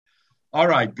All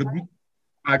right. Good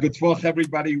talk,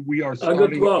 everybody. We are A good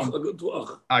starting. talk. A good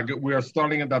talk. We are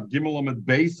starting at that Gimel Amid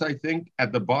base, I think,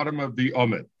 at the bottom of the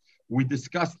Amid. We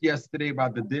discussed yesterday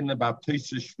about the din about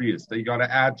Tisha Shvius. They got to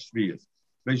add Shvius.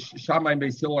 Shammai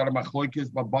Beisil are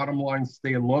machloikis, but bottom line,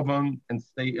 stay in Lovan and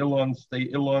stay Ilon. Stay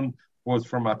Ilon was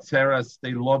from Atzera.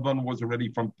 Stay Lovan was already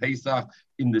from Pesach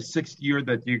in the 6th year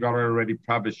that you got already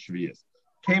Pravish Shvius.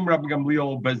 Came Rabbi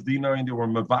Gamliel Bezdina and they were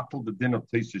mevatel the din of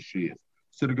Tisha Shvius.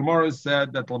 So the Gemara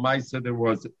said that Lamaisa there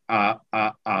was a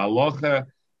halacha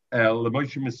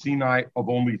L'Moshe Messinai of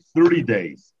only 30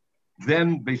 days.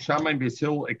 Then Beis Shammai and Beis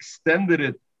Hillel extended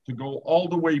it to go all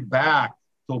the way back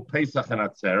till Pesach and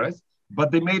Atzeres.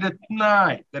 But they made it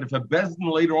tonight that if a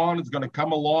Bezdin later on is going to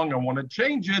come along and want to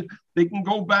change it, they can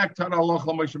go back to the halacha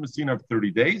L'Moshe Messinai of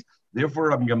 30 days. Therefore,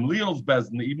 Rabbi Gamliel's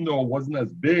Bezdin, even though it wasn't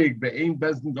as big, the Ein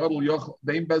Bezdin Gadol Yochel,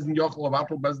 the Ein Bezdin Yochel of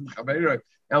Atul Bezdin Chaveira,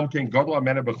 and Rabbi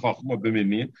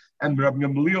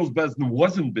Gamliel's Bezdin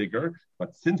wasn't bigger,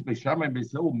 but since Beis Shammai and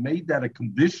Beis Hillel made that a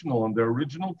conditional on the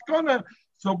original Tkana,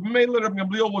 so Rabbi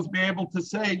Gamliel was be able to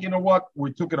say, you know what,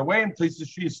 we took it away, and Tisha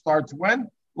Shvius starts when?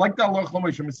 Like the halacha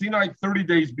L'Moshe Messinai, 30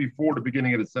 days before the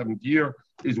beginning of the 7th year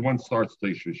is when starts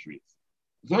Tisha Shvius.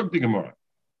 Zog the Gemara.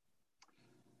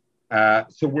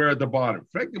 So we're at the bottom.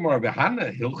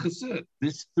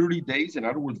 This 30 days, in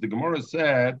other words, the Gemara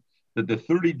said that the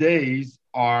 30 days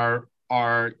are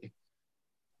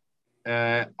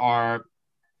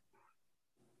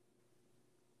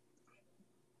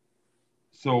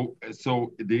so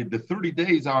the 30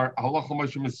 days are halacha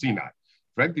Moshe Messinai.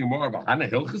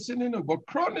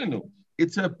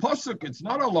 It's a pasuk. It's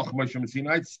not halacha Moshe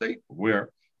Messinai. It's state where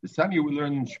the Sanya we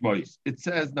learn in Shmois. It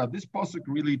says now this pasuk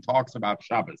really talks about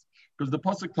Shabbos because the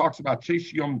pasuk talks about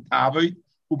Sheish Yom Tavit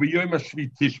uByom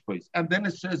Hashvi Tishbais, and then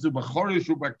it says uBachorish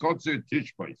uBakotzer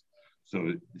Tishbais.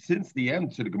 So since the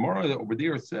end, so the Gemara over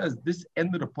there says this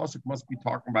end of the pasuk must be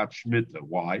talking about Shemitah.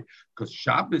 Why? Because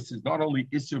Shabbos is not only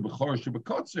Isser B'chorish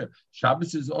uBakotzer,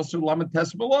 Shabbos is also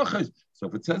Lamentes Malachas. So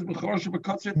if it says B'chorish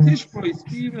uBakotzer Tishbais,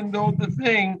 even though the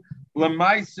thing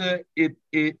Lamaisa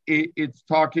it's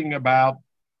talking about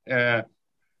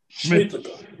Shemitah.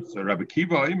 So Rabbi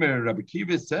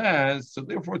Kiva says, so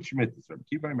therefore it's Shemitah. So Rabbi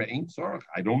Kiva ain't tzarech.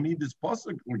 I don't need this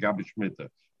pasuk l'gabe Shemitah.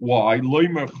 Why?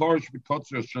 Loimer chorish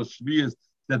v'kotzer shashvias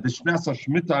that the shnasa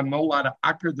Shemitah I'm not allowed to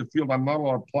acker the field. I'm not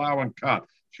allowed to plow and cut.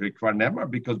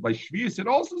 Because by Shvius it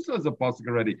also says a pasuk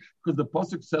already. Because the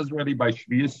pasuk says already by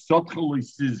Shvius sotcholi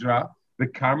sizra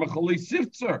v'karmacholi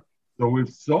sifzer. So if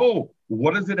so,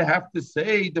 what does it have to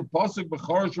say? The pasuk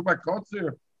b'chorish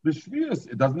v'kotzer. The Shvius,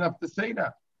 it doesn't have to say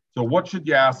that. So what should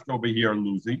you ask over here,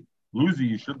 Lucy? Lucy,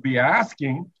 you should be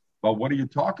asking, but what are you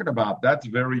talking about? That's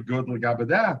very good,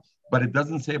 L'gabadah, but it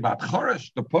doesn't say about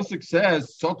Chorish. The Pasuk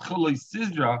says, Sotcholei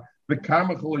Sizra,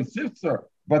 V'karmacholei Sifzer,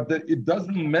 but it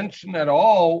doesn't mention at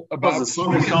all about... the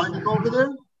sun is shining over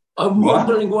there? I'm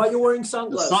wondering why you're wearing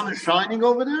sunglasses. The sun is shining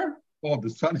over there? Oh,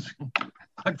 the sun is...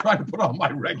 I'm trying to put on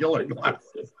my regular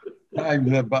glasses. I'm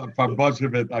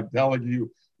telling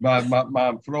you.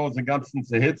 My throws and ganzen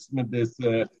hits with this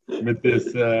we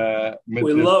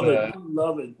love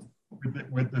it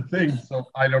with the thing. So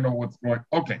I don't know what's going.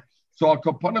 Okay, so I'll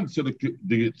upon him. So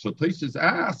so Taisus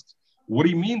asks, what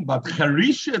do you mean? But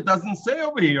Charisha doesn't say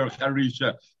over here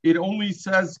Charisha. It only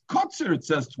says Kotzer. It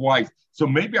says twice. So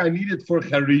maybe I need it for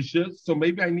Charisha. So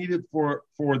maybe I need it for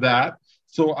that.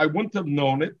 So I wouldn't have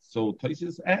known it. So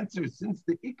Taisus answers, since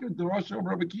the Iker Derasha of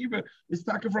Rabbi Kiva is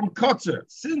taken from Kotzer.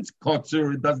 Since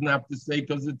Kotzer, it doesn't have to say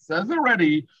because it says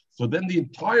already. So then the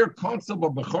entire concept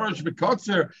of Bechorish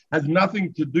V'Kotzer has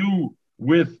nothing to do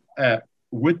with the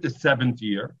 7th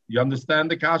year. You understand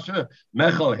the kasha?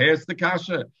 Mechel, here's the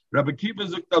kasha. Rabbi Kiva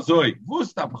zok dazoi.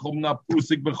 Vustab chumna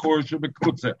pusik Bechorish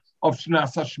V'Kotzer. Of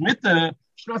Shnasa Shmita,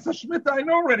 I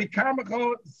know already.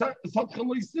 Karmachol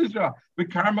Satchalei Sizra, the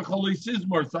Karmacholei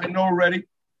Sizmor. So I know already.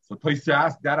 So Toys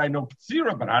asked that I know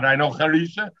Ktsira, but how do I know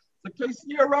Charisha? So Toys,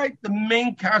 you're right. The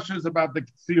main kasha is about the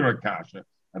Ktsira kasha,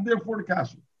 and therefore the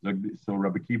kasha. So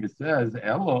Rabbi Kiva says,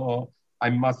 "Elo, I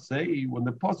must say when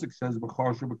the pasuk says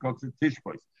B'chor Shebekotzer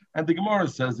Tishbais, and the Gemara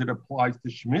says it applies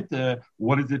to Shemitah.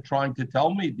 What is it trying to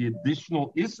tell me? The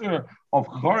additional Isser of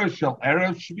Chorish Shel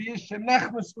Erev Shvius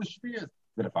Shenechmas L'Shvius.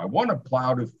 That if I want to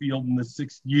plow the field in the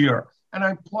 6th year, and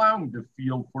I'm plowing the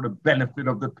field for the benefit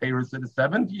of the payers in the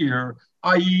 7th year,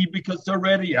 i.e., because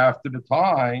already after the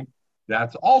time,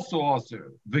 that's also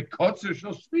the Kotzer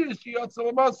Shel Shvius Yotzel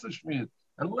Amasa Shvius.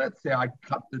 And let's say I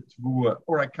cut the tvua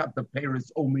or I cut the payers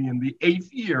only in the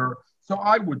 8th year, so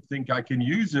I would think I can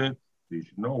use it. You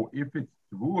should know if it's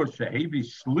tvua shehevi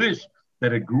shlish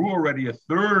that it grew already a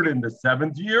third in the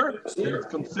 7th year, then it's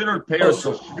considered payers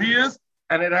of shvius,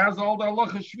 and it has all the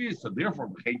halacha shvius. So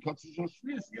therefore,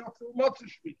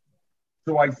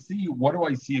 so I see. What do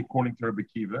I see according to Rabbi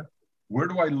Kiva? Where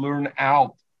do I learn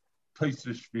out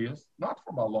Tosfos Shvius? Not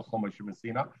from Allah Moshe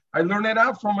Messina. I learn it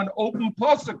out from an open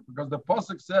pasuk because the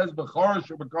pasuk says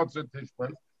B'charash B'kotzer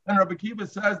Tishbais, and Rabbi Kiva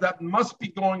says that must be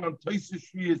going on Tosfos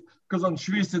Shvius because on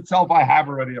Shvius itself I have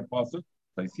already a pasuk.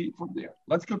 So I see it from there.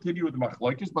 Let's continue with the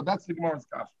machlokes, but that's the Gemara's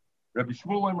kasha. Rabbi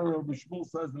Shmuel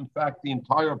says, in fact, the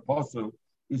entire pasuk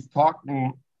is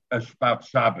talking about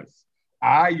Shabbos.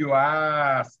 You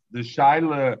ask the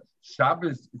Shaila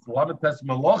Shabbos is Lamates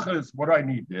Melachos. What do I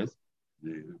need this?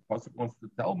 The pasuk wants to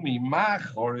tell me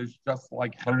Machor is just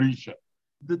like Harisha.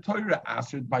 The Torah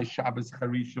answered by Shabbos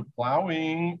Harisha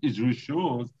plowing is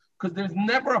Rishus because there's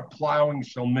never a plowing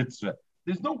shel mitzvah.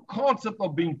 There's no concept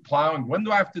of being plowing. When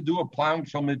do I have to do a plowing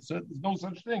shel mitzvah? There's no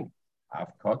such thing.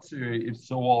 If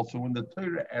so, also when the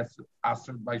Torah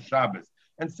answered by Shabbos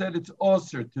and said it's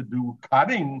also to do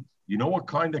cutting. You know what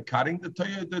kind of cutting the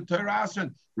Torah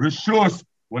answered? Rishus,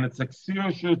 when it's a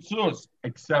ksir shirtzus,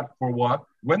 except for what?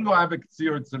 When do I have a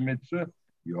ksir? It's a mitzvah.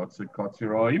 Yotze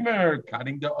kotzir oimer,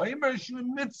 cutting the oimer shu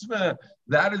mitzvah.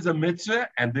 That is a mitzvah,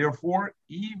 and therefore,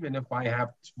 even if I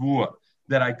have tvua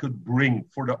that I could bring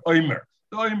for the oimer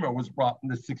was brought in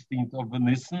the 16th of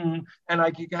Nisan, and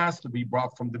it has to be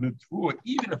brought from the new tvua.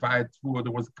 Even if I had tvua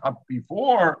that was cut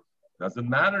before, doesn't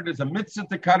matter. There's a mitzvah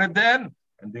to cut it then,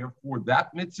 and therefore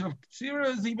that mitzvah of ksira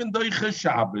is even doicha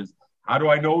Shabbos. How do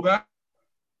I know that?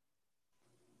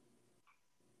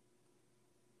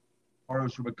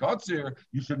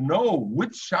 You should know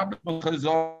which Shabbos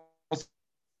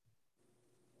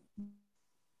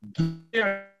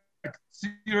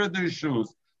the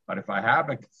shoes. But if I have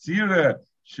a ktsira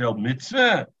shel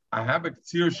mitzvah, I have a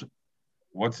ktsira.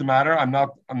 What's the matter? I'm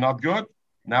not good.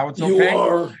 Now it's okay.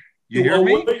 You hear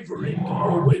me?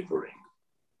 You're wavering.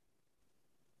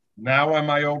 Now am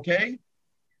I okay?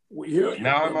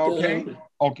 Now I'm okay.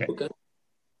 Okay.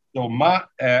 So Itzi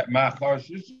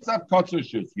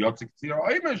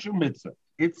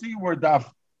we're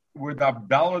daf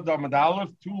dalad amad aleph,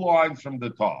 2 lines from the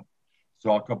top.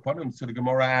 So I'll put him. So the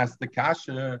Gemara asked the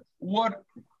kasha, what?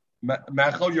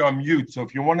 Machal, you're on mute. So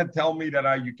if you want to tell me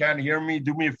that you can't hear me,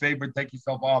 do me a favor, take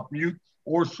yourself off mute,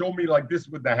 or show me like this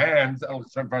with the hands. So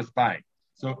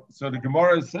the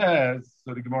Gemara says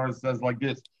like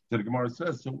this. So the Gemara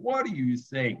says, so what are you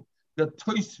saying? The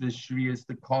Tosfos Shvius,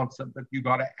 the concept that you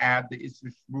got to add the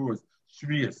Isser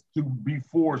Shvius to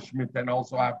before Shemitah and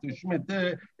also after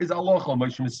Shemitah is Allah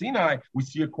Moshe Messina. We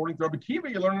see according to Rabbi Kiva,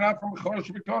 you learn that from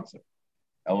Charash V'Kotzer.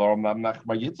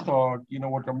 You know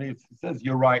what Rabbi says?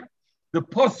 You're right. The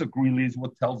pasuk really is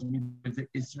what tells me there's an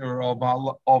Isser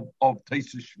of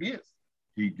Tosfos Shvius.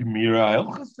 You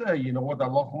know what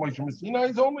Allah Moshe Messina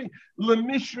is only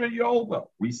Lemishra Yolda.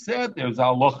 We said there's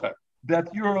halacha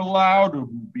that you're allowed to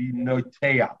be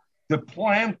notea, the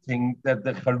planting that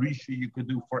the harisha you could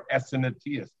do for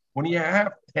esenatias. When you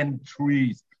have 10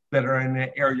 trees that are in an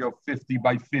area of 50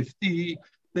 by 50,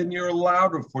 then you're allowed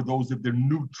to, for those of the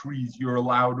new trees, you're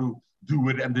allowed to do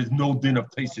it, and there's no din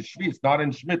of Tosfos Shvius. Not in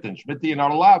Shemitah. In Shemitah, you're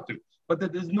not allowed to. But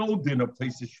that there's no din of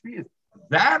Tosfos Shvius.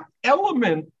 That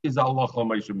element is Allah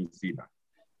Moshe Messina.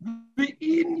 The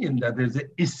Indian that there's an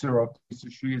Isser of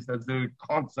Tosfos Shvius, that's the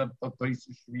concept of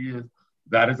Tosfos Shvius,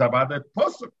 that is about the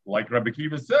pasuk. Like Rabbi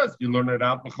Kiva says, you learn it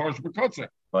out b'charash b'kotzer.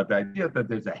 But the idea that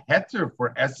there's a heter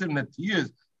for eser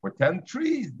netiyas for 10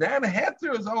 trees, that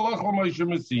heter is Allah Moshe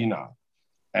Messina.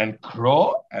 And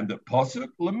Kro and the pasuk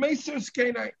lemeser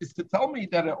skena is to tell me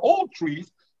that in all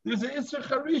trees there's an Isser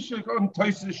Charisha on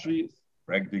Tosfos Shvius.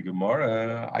 Reg the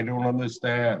Gemara, I don't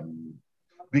understand.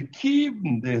 The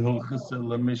kivn the hilchas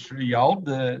lemishri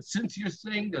yalda. Since you're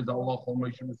saying there's Allah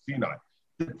Moshe Messina,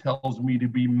 it tells me to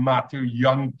be matter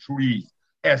young trees,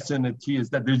 esenatias,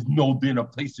 that there's no din of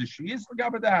Tosfos Shvius. Forget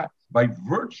about that. By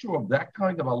virtue of that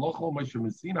kind of Allah Moshe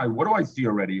Messina, what do I see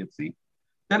already?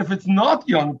 That if it's not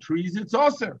young trees, it's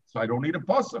aser. So I don't need a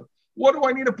pasuk. What do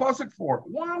I need a pasuk for?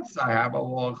 Once I have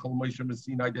Allah Moshe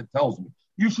Messina that tells me,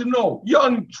 you should know,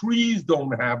 young trees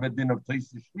don't have a din of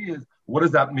Tosfos Shvius. What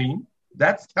does that mean?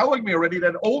 That's telling me already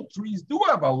that old trees do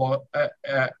have Allah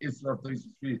Isra of Tosfos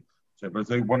Shvius. So if I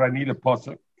say, what I need a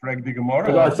pasuk, correct the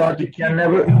Gemara. I thought you can't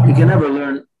never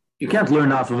learn. You can't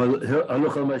learn out from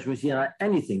Halacha Moshe Messina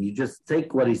anything. You just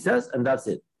take what he says and that's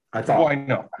it. I thought. Oh, I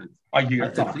know. I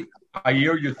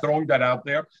hear you throwing that out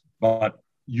there, but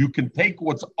you can take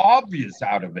what's obvious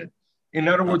out of it. In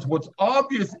other words, what's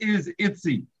obvious is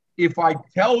Itzi. If I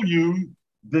tell you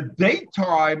the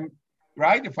daytime,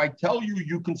 right? If I tell you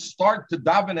you can start to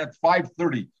daven at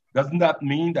 5:30, doesn't that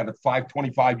mean that at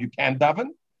 5:25 you can't daven?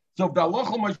 So if the Allah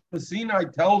Moshe Messina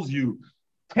tells you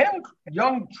 10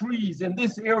 young trees in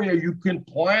this area you can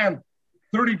plant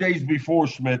 30 days before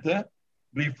Shemitah.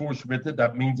 Before Shemitah,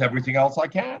 that means everything else I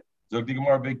can. So the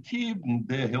Gemara Bekiv and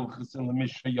the Hilchas in the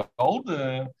Mishnah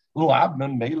Yalda,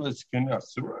 Labman, Melis,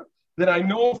 Asura. Then I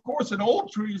know, of course, an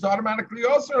old tree is automatically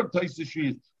also a Taisa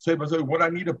Shvius. So what I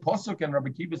need a pasuk, and Rabbi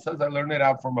Kiva says I learned it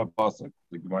out from a pasuk.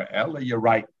 The Gemara Ella, you're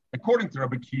right. According to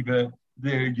Rabbi Kiva,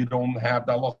 there you don't have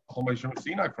the Allah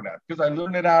Sinai for that because I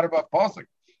learned it out of a pasuk.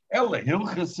 Ella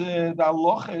Hilchas, the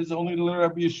Allah is only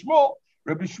Rabbi Yishmael.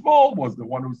 Rabbi Shmuel was the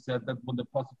one who said that when the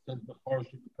pasuk says Bechor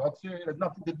Shebekatzer, it has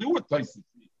nothing to do with Taisa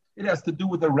Shvius. It has to do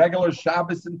with a regular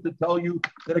Shabbos and to tell you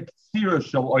that a Ksira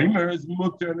Shel Omer is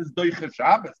Mutter and is Doicha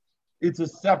Shabbos. It's a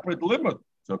separate limit.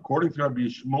 So according to Rabbi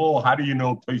Shmuel, how do you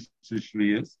know Taisa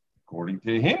Shvius? According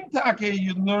to him, Take,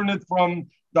 you learn it from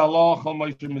the Allah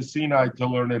Moshe Sinai to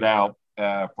learn it out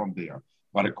from there.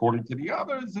 But according to the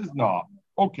others, is not.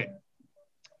 Okay.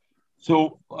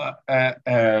 So,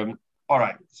 all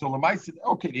right. So Lamai said,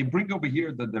 okay, they bring over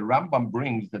here that the Rambam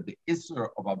brings that the Isser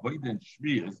of Avodah and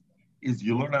Shvius is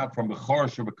you learn out from the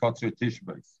Chorosh of a Kotzer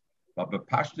Tishbeis. But the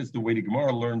Pashtus, the way the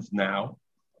Gemara learns now,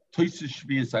 Toisa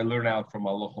Shvius I learn out from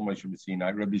Allah Moshe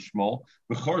Sinai, Rabbi Shmuel.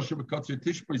 The Chorosh of a Kotzer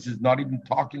Tishbeis is not even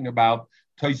talking about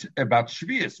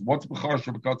Shvius. What's the Chorosh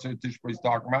of a Kotzer Tishbeis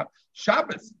talking about?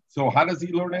 Shabbos. So how does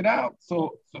he learn it out?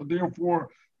 So therefore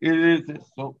it is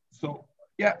so.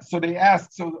 Yeah, so they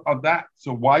asked, so on that,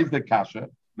 so why is the kasha?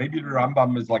 Maybe the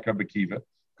Rambam is like Rabbi Kiva,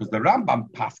 because the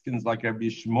Rambam paskins like Rabbi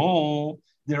Shmuel.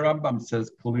 The Rambam says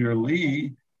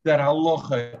clearly that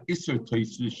halacha Isser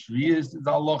Toisa Shvius is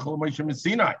halacha Moshe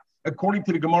Sinai. According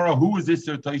to the Gemara, who is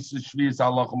Isser Toisa Shvius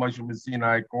halacha Moshe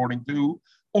Sinai?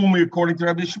 Only according to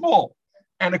Rabbi Shmuel.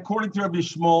 And according to Rabbi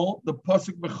Shmuel, the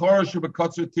pasuk Bechor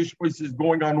Shebekatzer Tishbeis is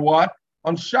going on what?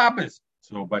 On Shabbos.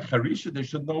 So by Charisha, there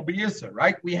should no be Isser,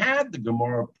 right? We had the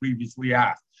Gemara previously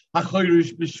asked.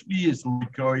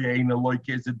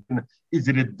 Is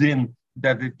it a din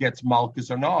that it gets Malchus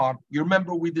or not? You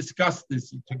remember we discussed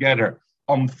this together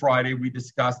on Friday. We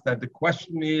discussed that the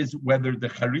question is whether the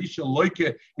Charisha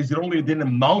Loike, is it only a din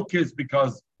in Malchus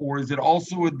or is it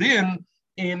also a din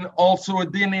in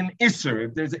Isser?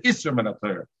 If there's an Isser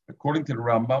Menatayr. According to the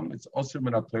Rambam, it's also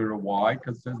Menatayr. Why?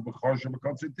 Because it says Bechor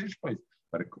Shebekatzer Tishbeis.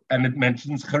 And it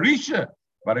mentions Charisha.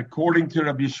 But according to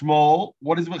Rabbi Shmuel,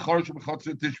 what is Bechor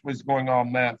Shebekatzer Tishbeis going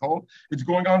on now? It's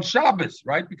going on Shabbos,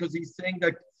 right? Because he's saying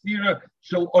that Ksira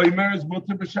Shel Omer is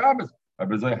Mutter b'Shabbos.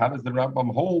 How does the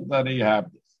Rambam hold that he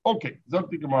have this? Okay,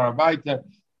 Zokti Gemara Vaita,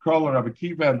 Kroller Rabbi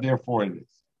Kiva, and therefore it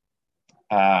is.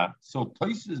 So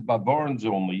Tosis Bavorans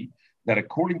only, that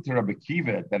according to Rabbi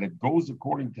Kiva, that it goes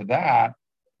according to that.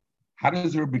 How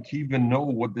does Rabbi Kiva know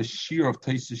what the shear of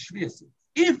Tosis Shvius is?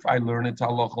 If I learn it to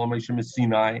Allah Moshe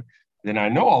Sinai, then I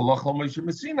know Allah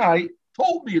Moshe Sinai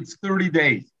told me it's 30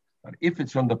 days. But if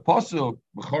it's from the pasuk,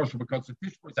 Bechor Shebekatzer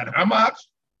Tishbeis, and how much?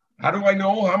 How do I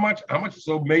know how much?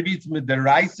 So maybe it's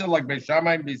midiraisa like Beis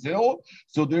Shammai and Beis Hillel.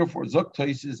 So therefore, Zok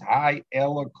Tosis Hai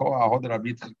Ela Ko Ahod Rabbi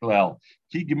Yitzchak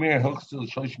Ki Gemer Hilchsel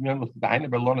Shosh Mian with the Heine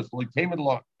Belonas Loitemed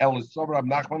Lo El Sober Ab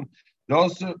Nachman.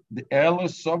 Those the El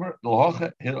Sober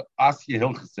Lohoche Asya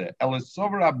Hilchse El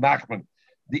Sober Ab Nachman.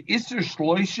 The Isser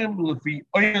Shloishim Lefi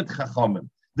Oyed Chachamim.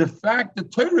 The fact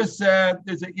that Torah said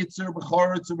there's an Itzer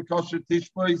Bechor Itzer B'Kosher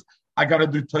Tishbeis, I got to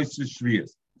do Tosis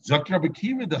Shvius. Zakra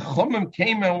B'Kiva, the Chumim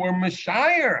came and were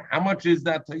Meshayir. How much is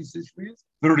that Tosis Shvius?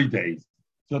 30 days.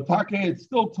 So Taka, it's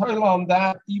still Torah on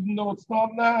that, even though it's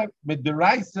not that. With the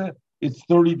Raisa, it's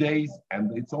 30 days,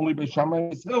 and it's only Beis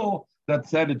Shammai Hill that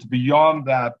said it's beyond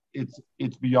that. It's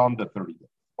beyond the 30 days.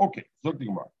 Okay, Zok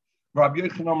Gemara. Rabbi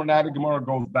Yochanan, now the Gemara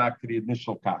goes back to the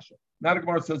initial kasha. Now the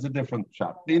Gemara says a different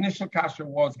shot. The initial kasha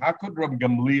was, how could Rabbi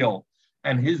Gamliel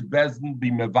and his bezdin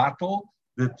be mevatel?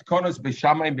 The Tkonos Beis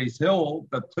Shammai and Beis Hillel,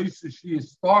 that Tosis Shvius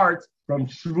starts from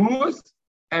Shavuos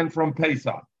and from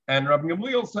Pesach. And Rabbi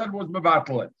Gamliel said was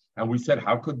mevatel it. And we said,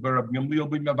 how could Rabbi Gamliel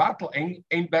be mevatel? Ain't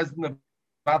bezdin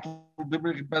mevatel,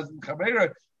 bezdin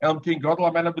chavera, el king gadol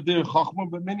amena b'dir chachma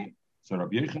b'mini. So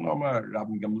Rabbi Yochanan,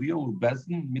 Rabbi Gamliel,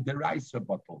 Bezdin, midiraisa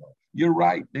batala. You're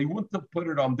right. They wouldn't have put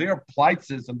it on their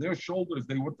plights and their shoulders.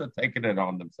 They wouldn't have taken it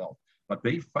on themselves. But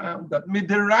they found that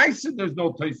midiraisa, there's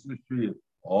no Tosis Shvius.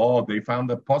 Oh, they found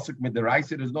that pasuk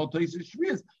midiraisa, there's no Tosis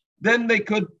Shvius. Then they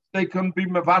could be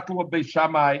mevatel of Beis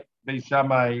Shammai. Beis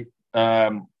Shammai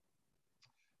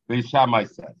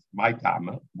says, my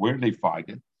tama, where they find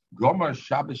it? Gomer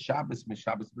Shabbos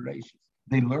Mishabbos Bereshis.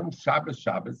 They learn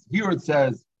Shabbos. Here it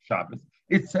says Shabbos.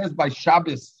 It says by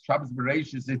Shabbos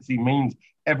Bereshis, it means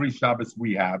every Shabbos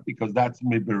we have, because that's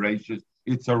mid Bereshis.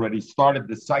 It's already started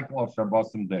the cycle of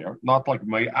Shabbosim there, not like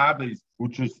Mayadis,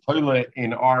 which is toilet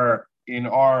in our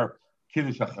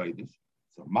Kiddush HaChodesh.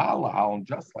 So Malahal,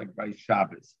 just like by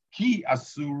Shabbos. Ki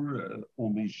Asur,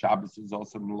 only Shabbos is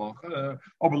also Melacha.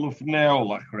 Obelufneo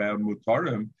Lachre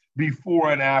Mutarim.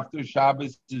 Before and after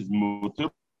Shabbos is Mutar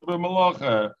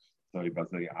Melacha. So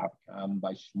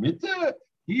by Shmita,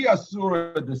 he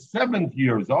Asur, the 7th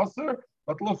year is also.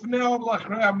 But Lufneo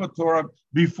Lachre Mutarim.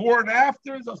 Before and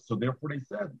after is also. So therefore they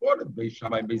said, what did Beis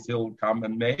Shammai and Beis Hillel come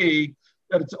and make?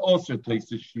 That it's also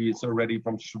Tosefos Shvius already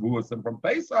from Shavuos and from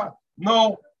Pesach.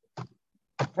 No.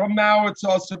 From now, it's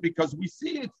also because we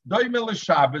see it's Doimel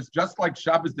Shabbos, just like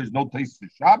Shabbos, there's no taste of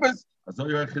Shabbos. As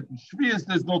Shvius,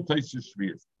 there's no taste of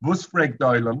Shvius. Vus fragt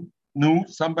Doilam. No,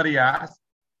 somebody asked.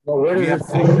 Well, where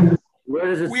does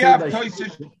it we say have by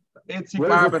taste. It's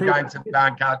Farmer going to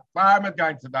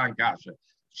Dan Kasha.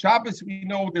 Shabbos, we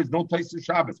know there's no taste of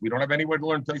Shabbos. We don't have anywhere to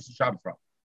learn taste of Shabbos from.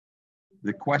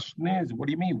 The question is, what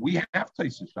do you mean? We have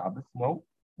taste of Shabbos? No.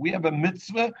 We have a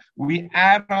mitzvah. We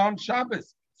add on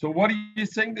Shabbos. So what are you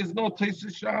saying? There's no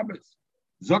Tosefos Shabbos.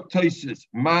 Zok Tosefos,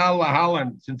 Mal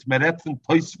Halan, since Meretzen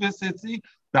Tosefos, it's the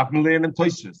darf man lernen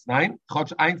Tosefos. Nein,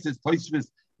 Chotsch 1 is Tosefos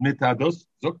mitados.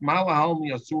 Zok Mal Halan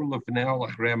Yasur lefnei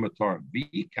lachrei matar.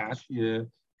 Wie Kashya,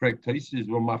 Frag Tosefos,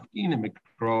 wo mafkine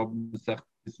mikrob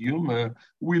Mesechtes Yuma.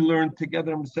 We learn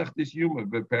together Mesechtes Yuma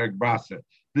beperk brasa.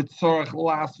 The tzorach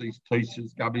lasa is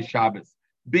Tosefos gabi Shabbos.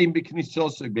 Bein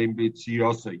beknisosa, bein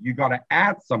betziosa. You got to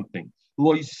add something. So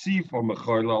what does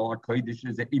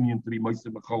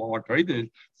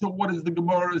the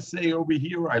Gemara say over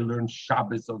here? I learned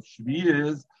Shabbos of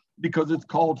Shvius because it's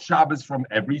called Shabbos from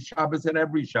every Shabbos, and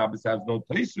every Shabbos has no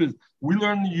Tosefos. We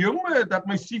learn Yuma that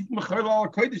Mosif Mechol al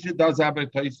Kodesh, it does have a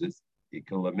Tosefos.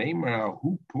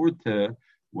 Who purta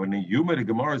when a Yuma, the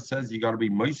Gemara says you got to be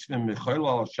Mosif Mechol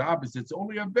al Shabbos. It's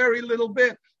only a very little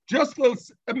bit, just a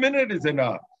minute is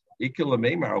enough. It's not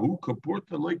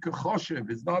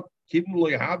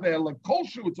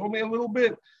it's only a little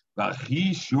bit. That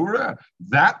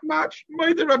much?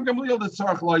 Even Ram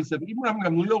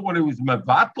Gamliel, when it was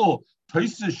Mevatel,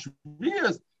 Tosefos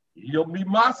Shvius, you'll be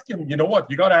masking. You know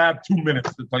what? You got to add 2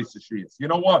 minutes to Tosefos Shvius. You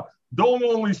know what? Don't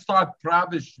only start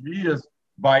Travis Shvius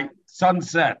by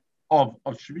sunset of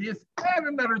Shvius, add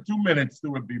another 2 minutes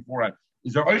to it before it.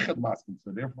 Is there Eichet masking?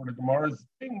 So therefore the Gemara's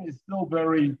thing is still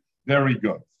very, very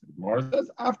good. The Gemara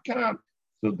says, Afkan.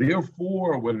 So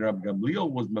therefore, when Rabbi Gamliel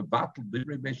was mevatel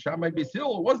divrei Beis Shammai Beis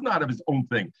Hillel, it was not of his own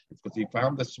thing. It's because he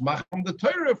found the smach from the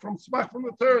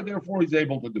Torah, therefore he's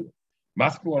able to do it.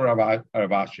 Maskul Rav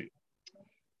Ashi.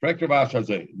 Correct Rav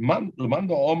Ashi.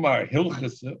 Manda Omar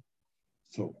Hilchese.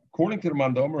 So according to the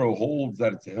Manda Omar, who holds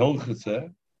that it's a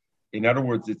Hilchese, in other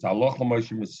words, it's Allah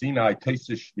Moshe Messinai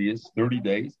Tosefos Shvius, 30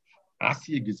 days.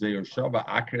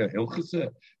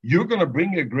 You're going to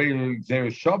bring a great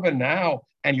Gezer Shava now,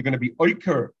 and you're going to be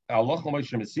Oiker Allah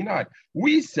Moshe Messinai.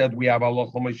 We said we have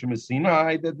Allah Moshe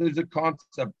Messinai that there's a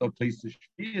concept of Tosefos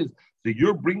Shvius. So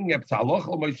you're bringing up Allah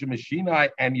Moshe Messinai,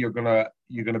 and you're going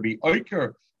to be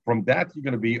Oiker. From that, you're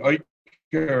going to be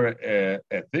Oiker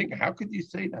a thing. How could you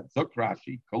say that? Zok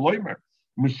Rashi Koloimer.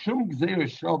 Mishum Gezer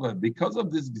Shava, because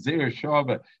of this Gezer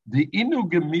Shava, the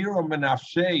Inu Gemira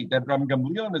Menafshe that Ram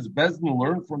Gamliel and his Bezdin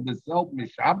learned from the self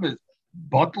Mishabes,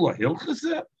 Batla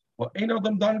Hilchese. Well, ain't of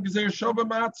them done Gezer Shava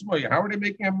Matzmai. How are they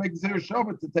making him make Gezer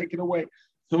Shava to take it away?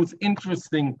 So it's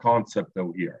interesting concept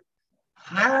though here.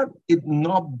 Had it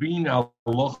not been Allah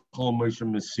Moshe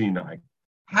Messinai,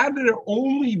 had it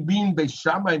only been Beis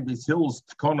Shammai and Beis Hillel's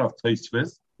Tkon of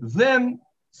Tosefos, then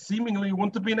seemingly it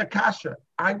wouldn't have been a kasha.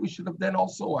 We should have then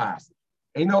also asked,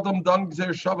 Ein Adam done Gezer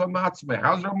Shava Matzmeh.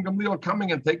 How's Ram Gamliel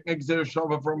coming and taking a Gezer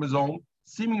Shava from his own?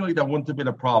 Seemingly that wouldn't have been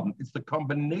a problem. It's the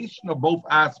combination of both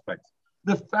aspects.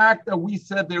 The fact that we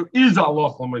said there is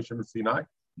Allah Moshe Messinai,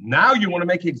 now you want to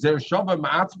make a Gezer Shava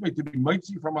Matzmeh to be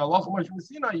mitzi from Allah Moshe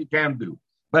Messinai, you can do.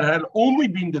 But had it only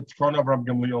been the Tkon of Ram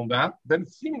Gamliel on that, then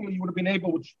seemingly you would have been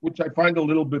able, which I find a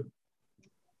little bit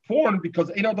foreign,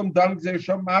 because ain't of them done Gezer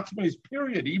Shava Matzmeh is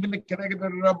period. Even the Keneged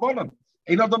and Rabbanan.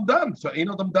 Ain't of them done. So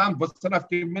ain't of them done. What's enough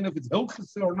to mean if it's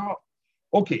Hilchese or not?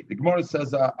 Okay, the Gemara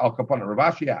says Al Kapana.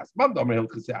 Rav Ashi asks, Mandam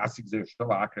Hilchese asik Gezer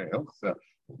Shava Akre Hilchese.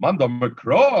 Mandam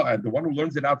Makro, and the one who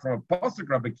learns it out from a pasuk,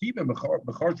 Rabbi Kiva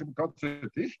Mechar Shem Kotze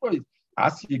Tishbois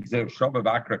asik Gezer Shava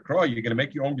Akre Kro. You're going to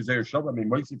make your own Gezer Shava. I mean,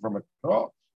 mostly from a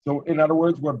Kro. So in other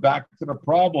words, we're back to the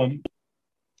problem.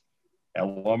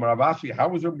 Elam Rav Ashi, how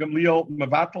was Rav Gamliel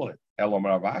mevatel it? Elam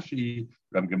Rav Ashi,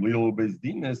 Rav Gamliel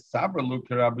Bezdines, Sabra Luke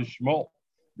Rabbi Shmuel.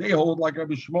 They hold like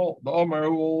Rabbi Shmuel, the Omer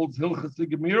who holds Hilchas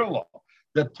Gemira law.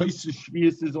 That Tosefos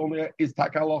Shvius is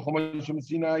Takal Moshe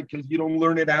Messinai because you don't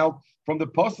learn it out from the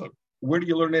pasuk. Where do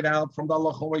you learn it out from the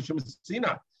Allah Moshe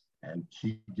Messinai? And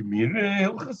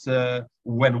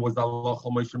when was Allah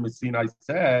Moshe Sinai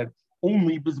said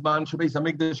only Bizman Shabbos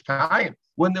Hamikdash Kaim?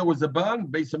 When there was a ban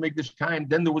Beis Hamikdash Kaim,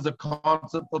 then there was a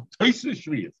concept of Tosei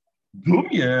Shvius.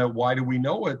 Dumya, why do we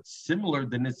know it? Similar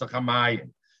to Nisach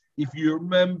Hamayim. If you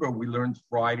remember, we learned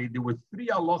Friday there were 3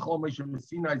 Allah Moshe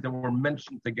Sinai that were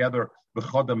mentioned together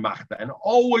b'chad machta, and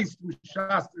always through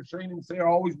Shas Shainim say are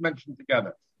always mentioned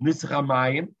together. Nisach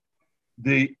Hamayim,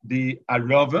 the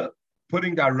Arava,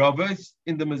 putting the Aravas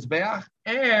in the Mizbeach,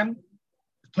 and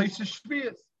Tosei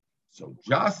Shvius. So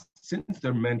just since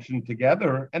they're mentioned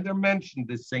together, and they're mentioned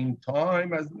the same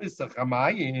time as Nisach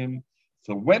Hamayim,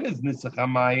 so when is Nisach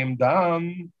Hamayim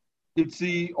done? It's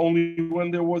only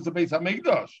when there was a Beis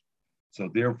HaMikdash. So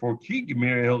therefore, Ki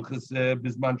Gemir Hilchas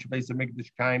Bizman Beis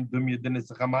HaMikdash Kaim Dumya de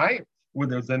Nisach Hamayim. When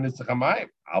there's a Nisach Hamayim,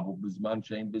 Abu Bizman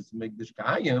Shein Beis HaMikdash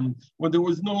Kaim. When there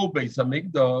was no Beis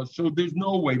HaMikdash, so there's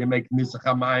no way to make Nisach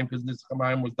Hamayim because Nisach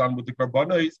Hamayim was done with the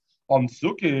Karbanos on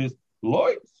Sukkot.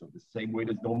 So the same way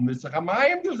there's no Nisach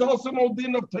Hamayim, there's also no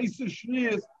din of Tosei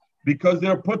Shvius because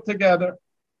they're put together.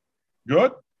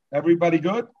 Good? Everybody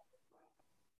good?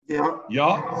 Yeah.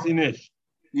 Yeah, Sinish.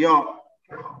 Yeah.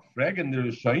 Fragen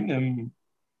der Shainim,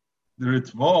 the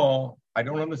Ritva, I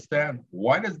don't understand.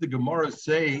 Why does the Gemara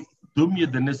say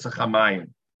Dumya de Nisach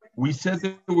Hamayim? We said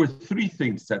there were 3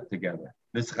 things set together: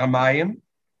 Nisach Hamayim,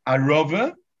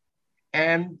 Arava,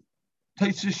 and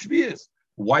Tosei Shvius.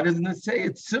 Why doesn't it say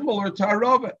it's similar to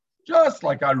Arava? Just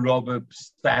like Arava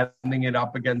standing it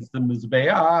up against the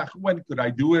Mizbeach. When could I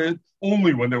do it?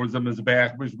 Only when there was a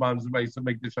Mizbeach, Bishman Zbeis, to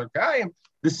make the Shakayim.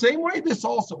 The same way this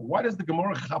also. Why does the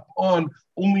Gemara chap on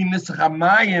only Nisach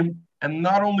Hamayim and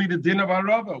not only the din of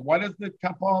Arava? Why does it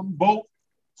chap on both?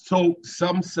 So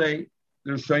some say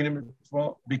there's Shainim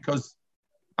because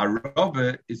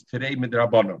Arava is today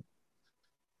Midrabanan.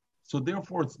 So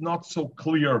therefore, it's not so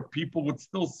clear. People would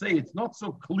still say it's not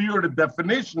so clear the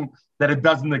definition that it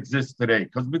doesn't exist today.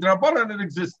 Because Midrabanan, it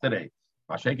exists today.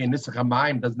 Masheke Nisach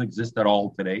Hamayim doesn't exist at all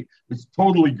today. It's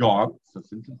totally gone. So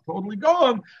since it's totally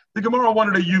gone, the Gemara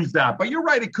wanted to use that. But you're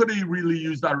right, it could have really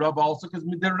used Arava also because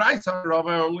Midiraisa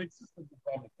Arava only existed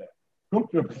from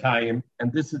Reb Chaim,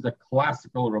 and this is a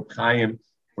classical Reb Chaim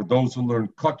for those who learn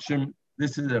Kotchim.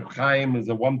 This is Reb Chaim is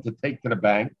a one to take to the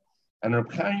bank. And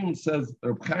Reb Chaim says,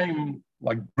 Reb Chaim,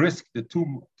 like brisk, the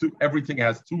two, everything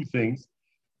has 2 things.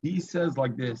 He says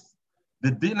like this: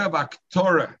 the din of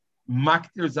Aktorah,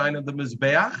 Maktir Zayin of the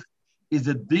Mizbeach, is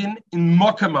a din in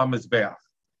Mokem HaMizbeach.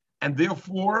 And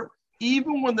therefore,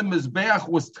 even when the Mizbeach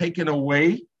was taken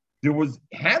away,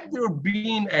 had there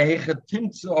been a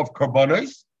Hechatimtza of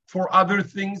Karbanos for other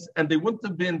things, and they wouldn't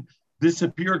have been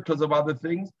disappeared because of other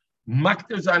things,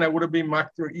 Maktir Zayin would have been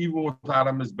Maktir even without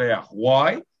a Mizbeach.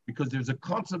 Why? Because there's a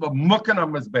concept of Mukkan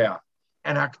HaMizbeach.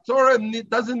 And Haktorah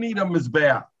doesn't need a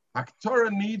Mizbeach.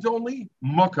 Haktorah needs only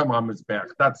Mukkan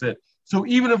HaMizbeach. That's it. So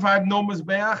even if I have no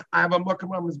Mizbeach, I have a Mukkan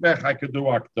HaMizbeach, I could do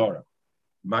Haktorah.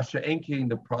 Masha Enkein,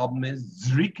 the problem is,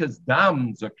 Zrika's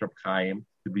Dam, Zok Reb Chaim,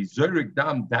 to be Zorik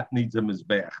Dam, that needs a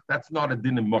Mizbeach. That's not a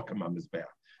din in Mukkan HaMizbeach.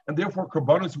 And therefore,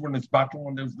 Karbanos were in this battle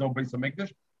when there was no Beis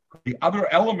HaMikdash. The other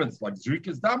elements, like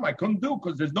Zrika's Dam, I couldn't do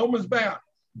because there's no Mizbeach.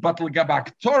 But L'gab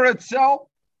Haktorah itself,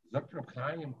 Zok Reb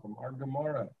Chaim from our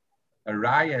Gemara, a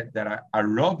raya that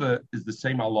Arava is the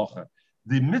same halacha.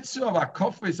 The mitzvah of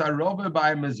Akofis Arava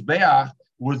by Mizbeach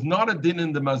was not a din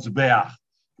in the Mizbeach,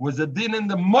 was a din in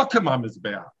the Mokem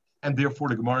HaMizbeach. And therefore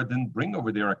the Gemara didn't bring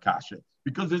over there a kasha.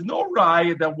 Because there's no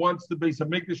raya that once the Beis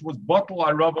HaMikdash was bottle,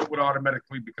 Arava would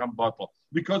automatically become bottle.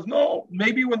 Because no,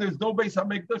 maybe when there's no Beis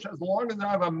HaMikdash, as long as I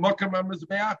have a Mokem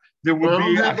HaMizbeach, there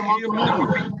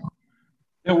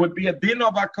would be a din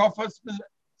of Akofis.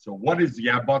 So what is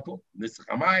Yabatel? Nisach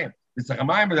Hamayim. Nisach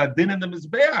Hamayim is a din in the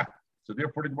Mizbeach. So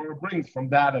therefore the Gemara brings from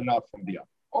that and not from the other.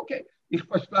 Okay. Ich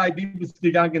verstehe, die bist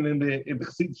gegangen in the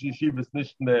Chassidische Yeshivas,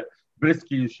 nicht in the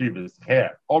Briske Yeshivas.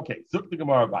 Here. Okay. So the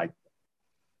Gemara weiter.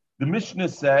 The Mishnah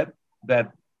said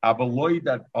that Avaloi,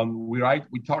 that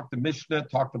we talked, the Mishnah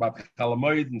talked about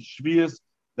Chalamoid and Shvius,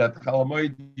 that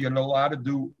Chalamoid, you're allowed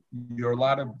to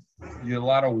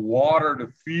water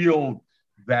the field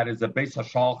that is a Beis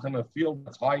HaShalchan, a field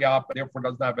that's high up, and therefore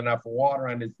doesn't have enough water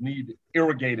and is need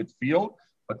irrigated field.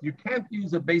 But you can't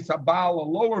use a Beis HaBaal, a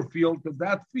lower field, because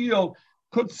that field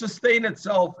could sustain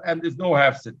itself and there's no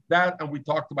hefset. That, and we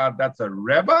talked about, that's a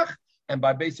rebach, and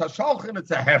by Beis HaShalchan,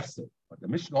 it's a hefset. But the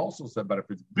Mishnah also said, but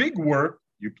if it's big work,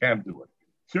 you can't do it.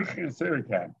 So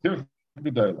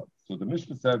the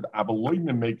Mishnah said,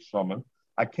 make shaman.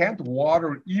 I can't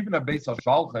water even a Beis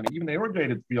HaShalchan, even an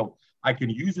irrigated field. I can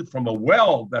use it from a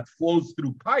well that flows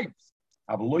through pipes.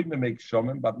 make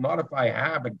shomim, but not if I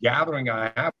have a gathering,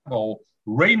 I have a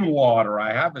rainwater,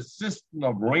 I have a system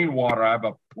of rainwater, I have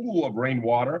a pool of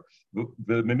rainwater,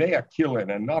 the Mimea Kilin,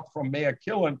 and not from Mea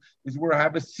Kilin is where I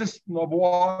have a system of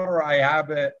water, I have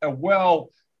a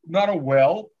well, not a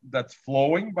well that's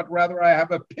flowing, but rather I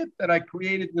have a pit that I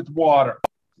created with water.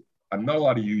 I'm not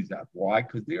allowed to use that. Why?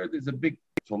 Because there's a big,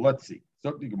 so let's see.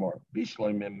 So the Gemara,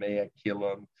 Bishloim Mea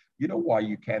Kilin. You know why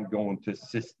you can't go into a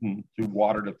system to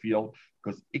water the field?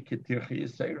 Because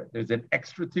there's an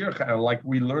extra tircha. And like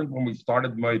we learned when we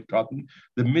started Moed Katan,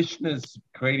 the Mishnah is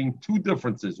creating two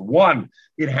differences. One,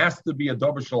 it has to be a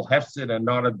Dover Shel Hefsid and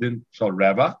not a Din Shel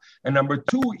Reva. And number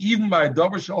two, even by a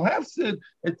Dover Shel Hefsid,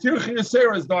 a tircha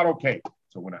Yisera is not okay.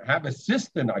 So when I have a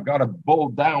cistern, I got to bowl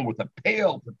down with a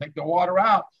pail to take the water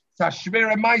out. It's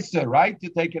Hashvera Maisa, right? To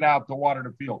take it out to water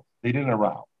the field. They didn't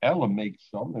allow. Ella make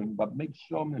shomin, but make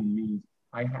shomin means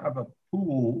I have a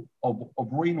pool of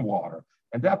rainwater,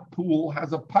 and that pool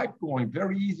has a pipe going.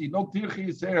 Very easy. No tirchi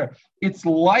is there. It's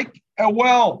like a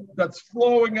well that's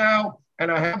flowing out,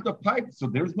 and I have the pipe, so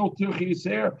there's no tirchi is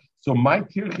there. So my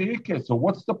tirchi. So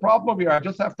what's the problem here? I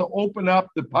just have to open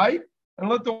up the pipe and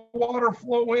let the water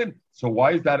flow in. So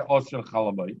why is that osher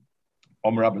chalamai?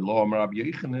 Omer Rabbi Lo, Omer Rabbi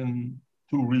Yechanan.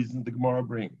 Two reasons the Gemara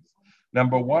brings.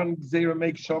 Number one, Zera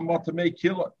make shom to make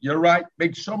killer. You're right,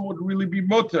 make shom would really be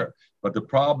mutter. But the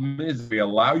problem is, if they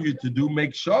allow you to do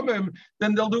make shomim,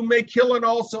 then they'll do make killing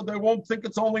also. They won't think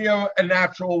it's only a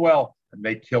natural well. And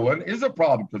make killing is a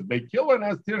problem because make killing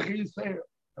has tirchi yisera.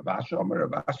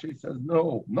 Rabashi says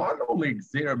no. Not only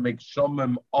Zera make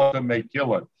shomim to make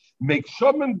killing, make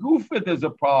shomim gufit is a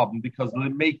problem because they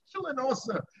make killing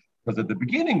also. Because at the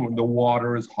beginning, when the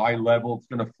water is high level, it's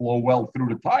going to flow well through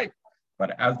the pipe.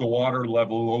 But as the water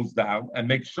level goes down and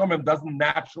makes shumim doesn't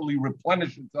naturally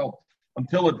replenish itself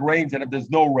until it rains, and if there's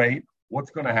no rain,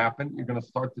 what's going to happen? You're going to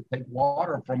start to take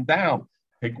water from down.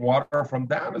 Take water from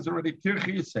down is already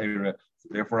tirchi yisera. So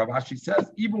therefore, Ravashi says,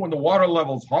 even when the water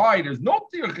level's high, there's no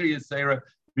tirchi yisera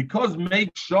because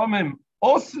make shumim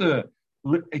also.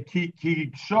 They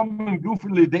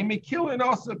may kill it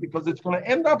also because it's going to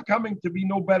end up coming to be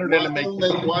no better than a make.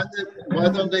 Why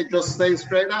don't they just say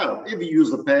straight out? If you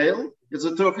use a pail, it's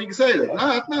a turfing seder.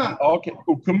 Nah. Okay.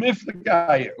 Ukamif the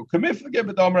guy. Ukamif the give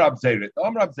Omer Abzeir.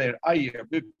 Omer Abzeir.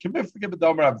 Ukamif the give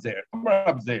Omer Abzeir. Omer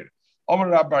Abzeir. Omer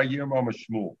Rabbi Yirm Omer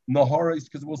Shmuel. Naharis,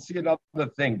 because we'll see another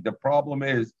thing. The problem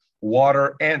is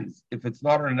water ends. If it's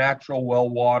not a natural well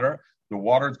water, the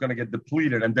water is going to get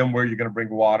depleted, and then where are you going to bring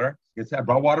water? You say, I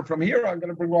brought water from here, I'm going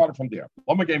to bring water from there.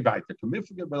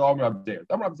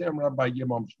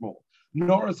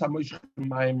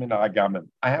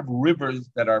 I have rivers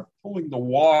that are pulling the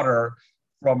water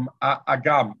from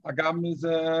Agam. Agam is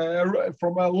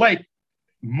from a lake.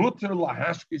 Am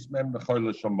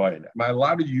I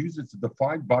allowed to use it? It's a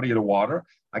defined body of the water.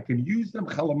 I can use them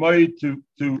to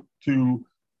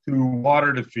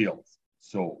water the fields.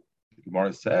 So the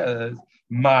Gemara says,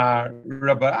 Ma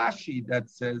Rabashi that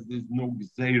says there's no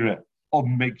gzeira of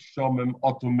make shomim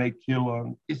or to make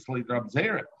kilon. It's like Rab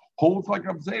Zera. Holds like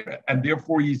Rab Zera. And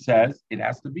therefore he says it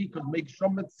has to be because make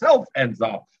shom itself ends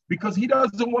up. Because he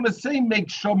doesn't want to say make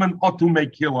shomim or to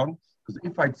make kilon. Because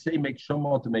if I'd say make shom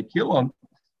or to make kilon,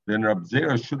 then Rab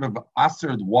Zera should have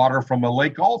assered water from a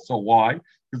lake also. Why?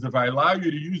 Because if I allow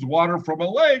you to use water from a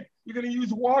lake, you're going to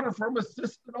use water from a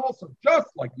cistern also. Just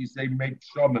like you say, make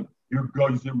shomim. Your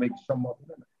geyser make shomim.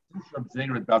 Rab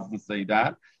Zera doesn't say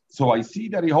that. So I see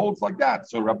that he holds like that.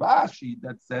 So Rabashi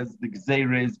that says the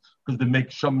gzeira is because the make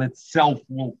shom itself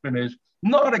will finish.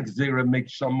 Not a gzeira make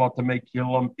shom to make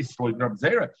kilim. It's like Rab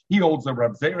Zera. He holds a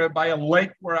Rab Zera by a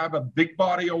lake where I have a big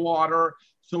body of water.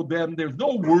 So then there's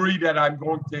no worry that I'm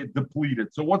going to deplete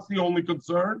it. So what's the only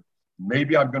concern?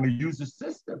 Maybe I'm going to use a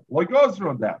system. What goes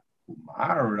from that?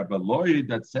 Rabbi Lloyd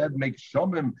that said make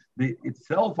shomim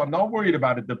itself. I'm not worried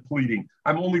about it depleting.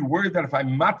 I'm only worried that if I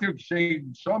matir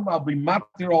shom, I'll be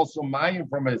matir also mayim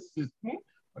from a system.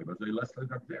 Less like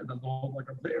Rab Zera doesn't hold like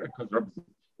Rab Zera because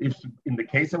if in the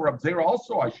case of Rab Zera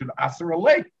also I should aser a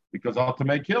lake because I ought to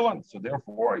make killing. So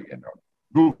therefore,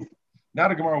 goof. Now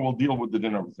the Gemara will deal with the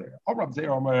din of Rab Zera. Oh, Rab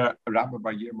Zera, Rabbi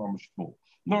Bayir, Shmuel.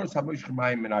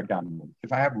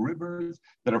 If I have rivers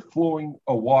that are flowing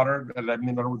water, in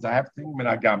other words, I have things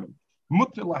minagamin. I'm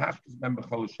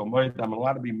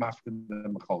allowed to be mashkin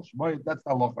than mechal shmoy. That's the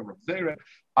halacha of Rab Zera.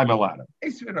 I'm allowed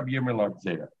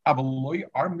to.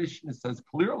 Our Mishnah says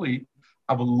clearly,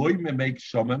 our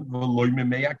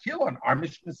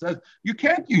Mishnah says you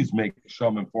can't use make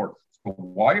shomim for it. So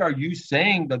why are you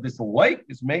saying that this lake,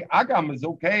 this may agam, is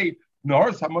okay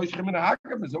Nor Samoshim and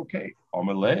Agam is okay.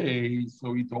 Amalei,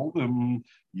 so he told him,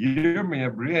 Yirmi,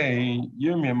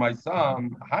 my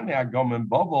son, Hane Agam and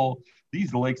Bubble,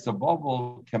 these lakes of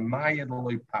Bubble,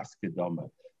 Kamayadoli Paskedama.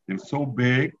 They're so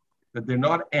big that they're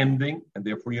not ending, and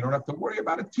therefore you don't have to worry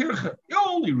about a tircha. The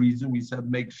only reason we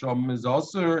said make shum is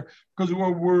also because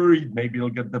we're worried maybe it'll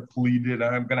get depleted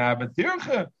and I'm going to have a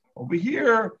tircha. Over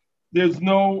here, there's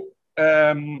no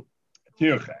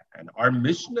tircha. And our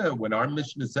Mishnah, when our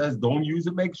Mishnah says don't use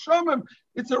a make shumim,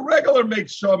 it's a regular make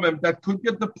shumim that could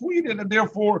get depleted, and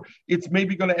therefore it's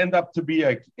maybe going to end up to be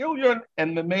a killion.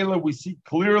 And the Mela, we see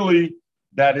clearly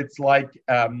that it's like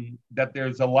that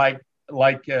there's a like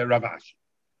Rav Ashi.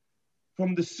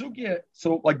 From the sugya,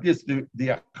 so like this, the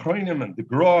acronym and the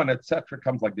gra and etc.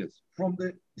 comes like this. From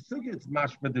the sugya, it's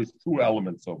mashma. There's two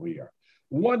elements over here.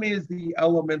 One is the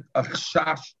element of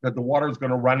chash, that the water is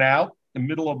going to run out in the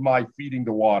middle of my feeding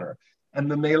the water, and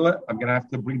the mela, I'm going to have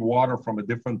to bring water from a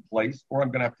different place, or I'm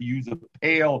going to have to use a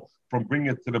pail from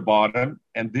bringing it to the bottom,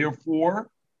 and therefore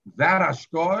that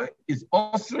ashka is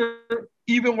also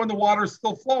even when the water is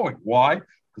still flowing. Why?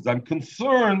 Because I'm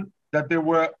concerned that there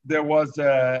was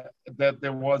a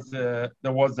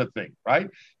thing, right?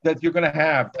 That you're going to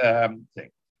have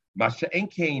thing. Masha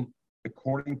Enkain,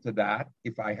 according to that,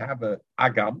 if I have a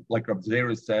agam, like Rav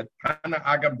Zera said, Hana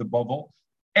agam the bubble,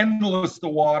 endless the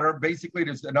water, basically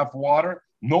there's enough water,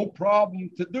 no problem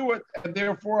to do it, and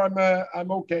therefore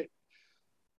I'm okay.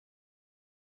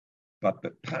 But the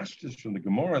pashtus from the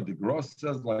Gemara, the Gross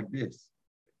says like this.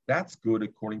 That's good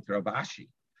according to Rav Ashi.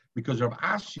 Because Rav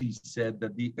Ashi said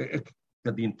that the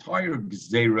entire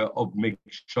gzera of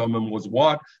Mekshamim was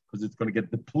what? Because it's going to get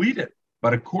depleted.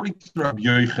 But according to Rabbi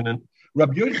Yochanan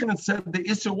said the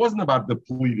Isser wasn't about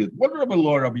depleted. What did Rabbi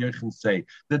Yochanan say?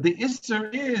 That the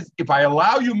Isser is, if I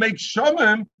allow you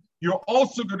Mekshamim, you're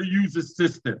also going to use a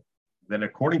system. Then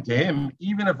according to him,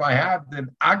 even if I have an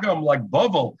agam like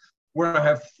Bavel, where I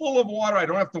have full of water, I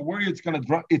don't have to worry it's going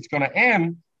to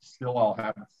end. Still, I'll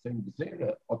have the same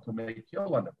Gzera to make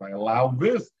killing. If I allow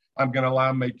this, I'm going to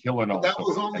allow make killing also. That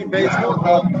was only based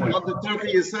on the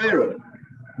Turkey Yisera.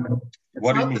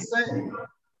 What do you mean?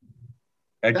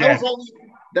 Again,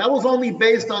 that was only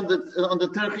based on the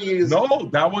Turkey Yisera. No,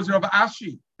 that was Rav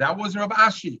Ashi. Rav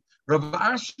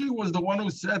Ashi was the one who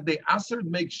said the Aser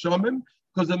make Shomim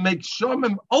because the make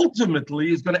Shomim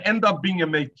ultimately is going to end up being a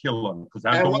make killing because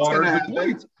as the water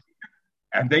depletes,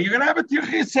 and then you're going to have a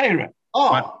Turkey Yisera.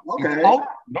 Oh, okay.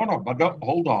 But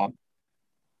hold on.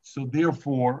 So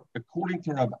therefore, according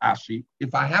to Rav Ashi,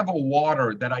 if I have a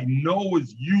water that I know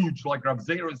is huge, like Rav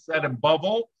Zera said in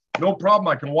Bavel, no problem.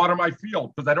 I can water my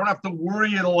field because I don't have to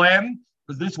worry it'll end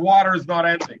because this water is not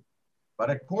ending. But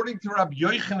according to Rabbi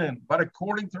Yochanan,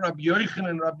 Rabbi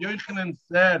Yochanan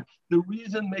said the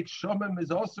reason make Shomim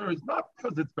is also is not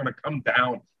because it's going to come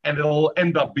down and it'll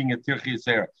end up being a Tirchi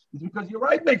Yisera. It's because you're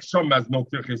right, make Shomim has no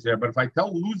Tirchi Yisera. But if I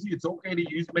tell Luzi it's okay to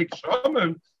use make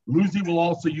Shomim, Luzi will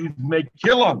also use make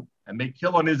Kilon, and make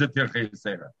Kilon is a Tirchi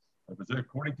Yisera. But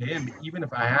according to him, even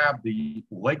if I have the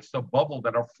lakes of bubble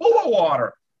that are full of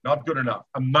water, not good enough.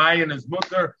 A Mayan is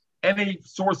mutter. Any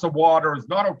source of water is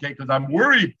not okay because I'm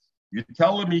worried. You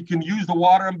tell him he can use the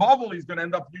water in bubble, he's going to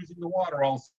end up using the water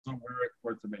also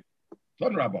where to make it.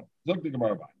 Son Rabban, look the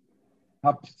Gemara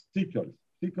by.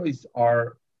 Psikos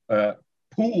are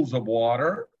pools of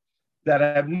water that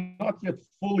have not yet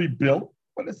fully built,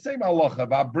 but the same halacha.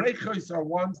 Brechos are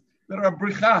ones that are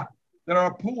bricha, that are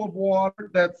a pool of water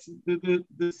that's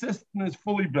the cistern is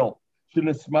fully built.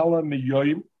 Shinismala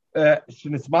miyoyim,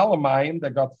 shinismala mayim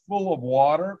that got full of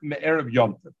water me'erev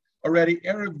yomtiv. Already,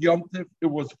 Erev Yom Tov, it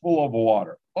was full of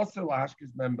water. Also,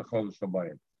 Lashkis Mem B'chol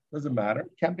Shamayim. Doesn't matter.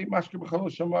 Can't be Mashke B'chol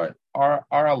Shamayim. Our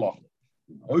halacha.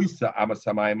 Oisa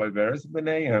Amasamayim Averes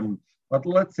B'neihem. But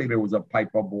let's say there was a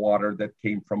pipe of water that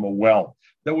came from a well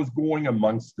that was going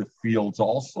amongst the fields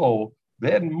also.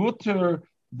 Then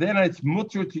it's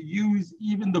mutter to use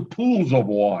even the pools of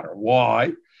water.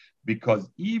 Why? Because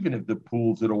even if the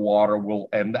pools of the water will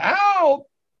end out,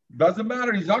 doesn't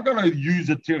matter. He's not going to use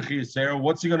a Tirchi Yisera.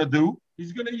 What's he going to do?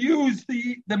 He's going to use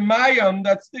the Mayan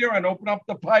that's there and open up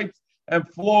the pipes and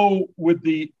flow with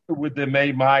the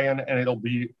Mayan, and it'll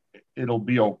be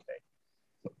okay.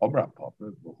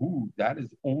 So, that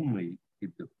is only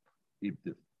if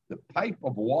the pipe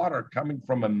of water coming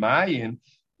from a Mayan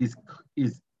is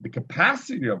the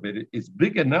capacity of it is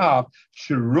big enough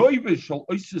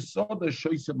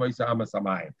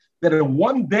that in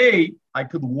one day I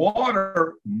could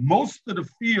water most of the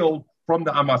field from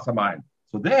the Amasamayim.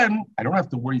 So then I don't have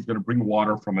to worry he's going to bring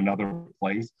water from another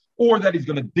place, or that he's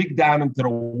going to dig down into the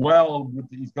well.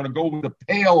 He's going to go with the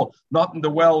pail, not in the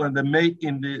well, in the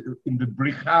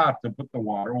bricha to put the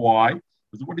water. Why?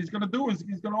 Because what he's going to do is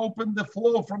he's going to open the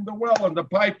flow from the well and the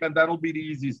pipe, and that'll be the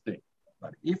easiest thing.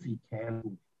 But if he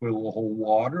can't fill the whole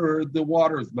water, the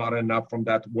water is not enough from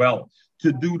that well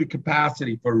to do the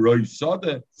capacity for Rosh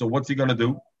Soda. So what's he going to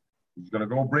do? He's going to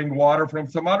go bring water from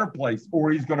some other place,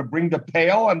 or he's going to bring the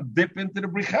pail and dip into the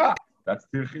bricha. That's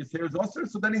Tirchis Heres Osir.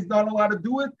 So then he's not allowed to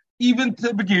do it, even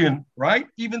to begin, right?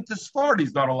 Even to start,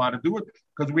 he's not allowed to do it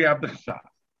because we have the chashav.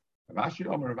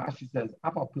 Rashi says,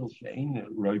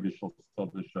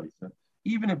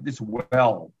 even if this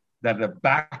well, that the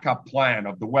backup plan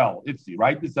of the well, Itzi,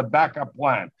 right? This is a backup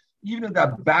plan. Even if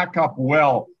that backup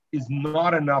well is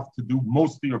not enough to do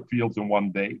most of your fields in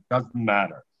one day, doesn't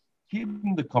matter.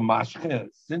 Keeping the kamashche,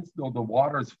 since the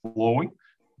water is flowing,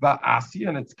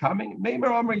 and it's coming.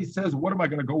 Meimer he says, what am I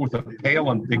going to go with a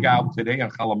pail and dig out today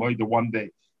and chalamoy the one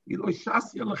day? Even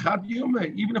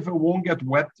if it won't get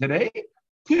wet today,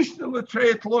 I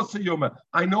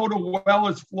know the well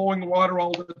is flowing water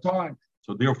all the time.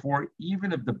 So therefore,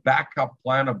 even if the backup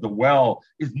plan of the well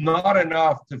is not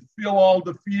enough to fill all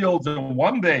the fields in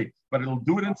one day, but it'll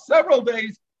do it in several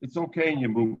days, it's okay and you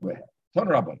move ahead. Ton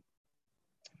Rabban.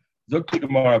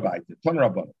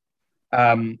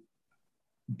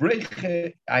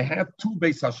 I have two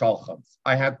Beis HaShalchans.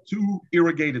 I have two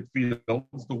irrigated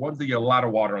fields, the ones that get a lot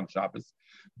of water on Shabbos.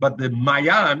 But the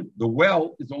Mayan, the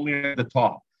well, is only at the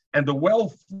top. And the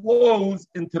well flows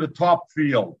into the top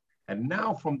field. And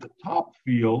now from the top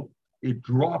field, it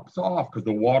drops off because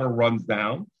the water runs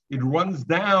down. It runs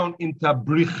down into a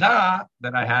bricha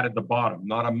that I had at the bottom,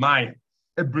 not a Mayan.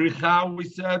 A bricha, we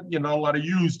said, you're not allowed to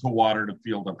use to water the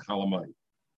field of Chalamai.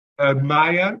 A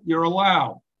Mayan, you're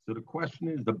allowed. So the question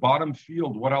is, the bottom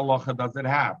field, what halacha does it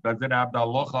have? Does it have the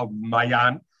halacha of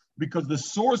Mayan? Because the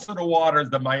source of the water is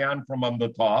the Mayan from on the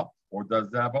top, or does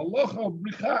it have a halacha of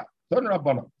Bricha? Turn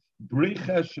Rabbanah.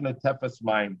 Bricha shenetefes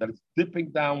mayim, that it's dipping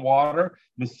down water,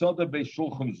 misoda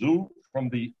be'shulchan zu, from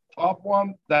the top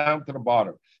one down to the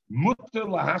bottom. Mutter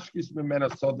lahashkis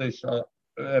mimena soda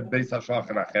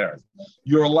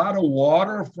you're allowed to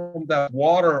water from that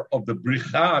water of the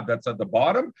bricha that's at the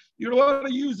bottom. You're allowed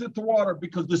to use it to water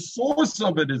because the source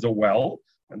of it is a well,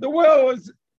 and the well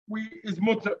is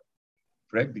mutter.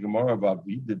 Correct the Gemara about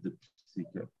we did the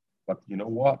secret, but you know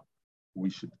what? We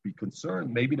should be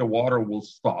concerned. Maybe the water will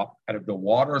stop, and if the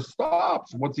water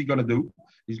stops, what's he going to do?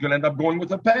 He's going to end up going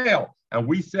with a pail. And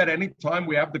we said anytime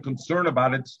we have the concern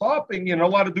about it stopping, you're not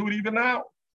allowed to do it even now.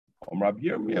 We're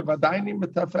talking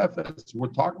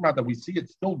about that we see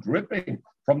it still dripping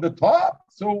from the top,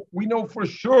 so we know for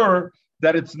sure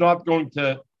that it's not going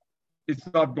to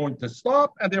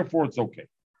stop, and therefore it's okay.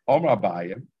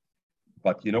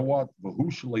 But you know what?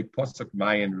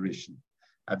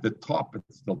 At the top,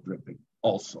 it's still dripping.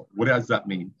 Also, what does that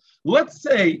mean? Let's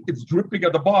say it's dripping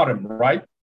at the bottom, right?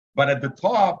 But at the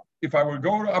top, if I were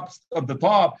going up at the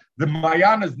top, the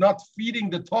mayan is not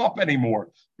feeding the top anymore,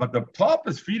 but the top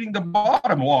is feeding the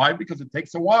bottom. Why? Because it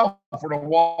takes a while for the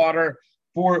water,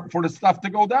 for the stuff to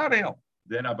go downhill.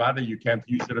 Then Avada, you can't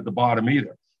use it at the bottom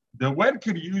either. The when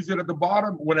could use it at the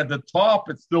bottom when at the top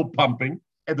it's still pumping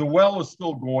and the well is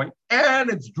still going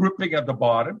and it's dripping at the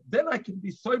bottom. Then I can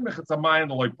be soymech it's a mayan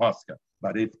loy paska.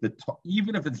 But if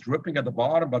even if it's dripping at the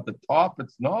bottom, but the top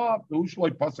it's not, the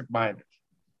ushloy pasuk mayanish.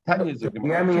 Rabbi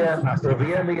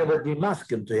Yirmiyah would be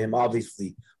masking to him,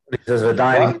 obviously. When he says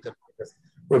Rabbi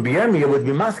Yirmiyah would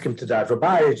be masking to that.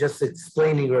 Rabbi is just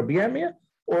explaining Rabbi Yirmiyah,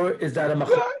 or is that a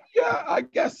machlokes? Yeah, I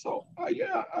guess so. I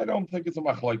don't think it's a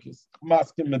machlokes.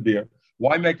 Masking medir.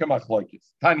 Why make a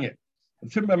machlokes? Tanya. I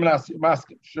have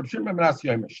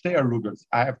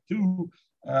two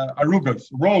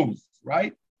arugas, rows,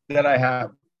 right? That I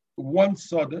have. One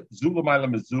soda,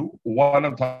 one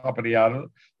on top of the other.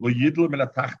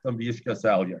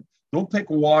 Don't take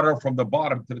water from the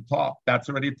bottom to the top. That's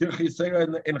already Tirchis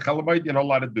in Chalamayid. You're not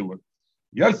allowed to do it.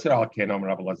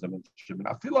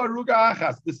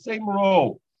 The same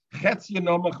row.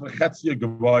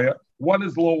 One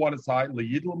is low, one is high.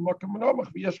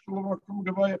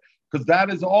 Because that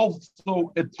is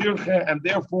also a tirche, and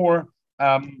therefore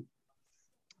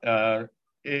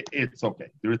it's okay.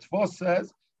 The Ritva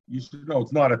says you should know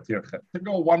it's not a tircha. To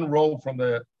go one row from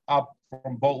the up,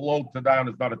 from low to down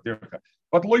is not a tircha.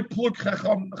 But loy pluk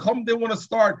chacham, they want to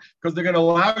start because they're going to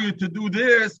allow you to do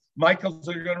this. Michael's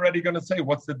already going to say,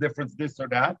 what's the difference, this or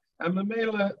that? And the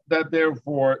mela and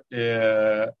therefore,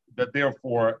 the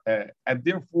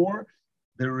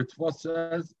Ritva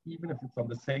says, even if it's on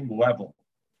the same level,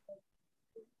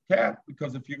 Can't,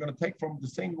 because if you're going to take from the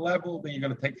same level, then you're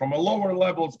going to take from a lower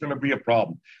level. It's going to be a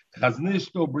problem.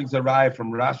 Chaznishko brings a raya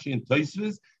from Rashi and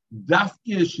Tosfos. Dafke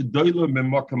shedoyle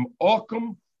memokem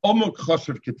okum omuk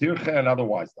choshev ketirche, and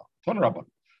otherwise not. Ton Rabban.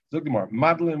 Zogimar,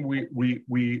 Madeline, we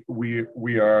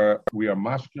are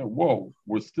mashka. Whoa,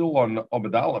 we're still on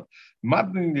Obed Aleph.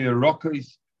 Madeline the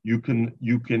Rokos, you can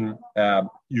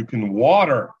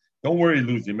water. Don't worry,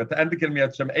 Luzim. At the end of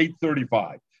Hashem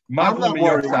 8:35. I'm not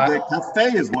worried. The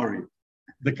cafe is worried.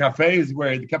 The cafe is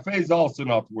worried. The cafe is also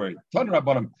not worried. Ton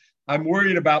Rabbanim. I'm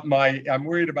worried about my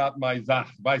Zach.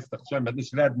 Weiß Hashem, but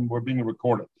this we're being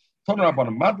recorded. Ton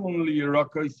Rabbanim. Madeline the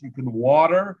Rokos, you can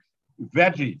water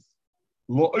veggies.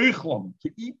 To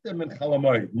eat them in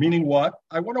chalamoid, meaning what?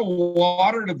 I want to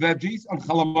water the veggies on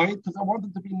chalamoid because I want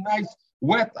them to be nice,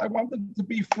 wet. I want them to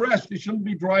be fresh. They shouldn't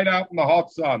be dried out in the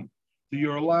hot sun. So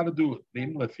you're allowed to do it.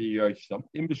 I'm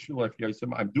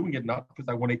doing it not because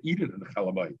I want to eat it in the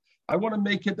chalamoid. I want to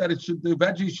make it that the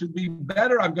veggies should be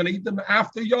better. I'm going to eat them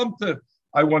after Yom Tov.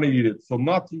 I want to eat it. So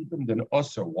not to eat them, then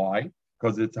also. Why?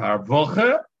 Because it's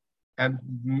harvocha. And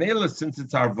mela, since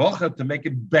it's harvocha, to make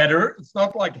it better, it's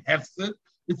not like hefset,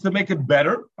 it's to make it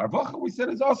better. Harvocha, we said,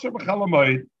 is also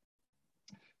b'chalamoid.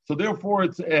 So therefore,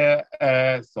 it's so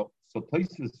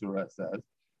Tosfos says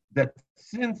that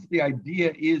since the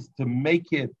idea is to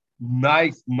make it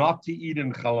nice, not to eat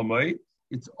in chalamoid,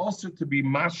 it's also to be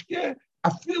mashke.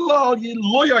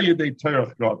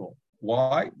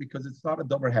 Why? Because it's not a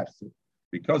double hefset.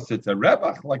 Because it's a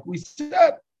rebach, like we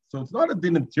said. So it's not a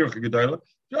din in tircha gedola.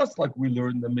 Just like we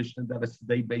learned in the Mishnah that a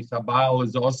Sdei Beis Habal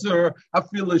is also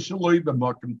afila shaloi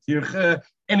b'makom tircha.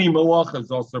 Any malach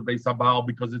is also Beis Habal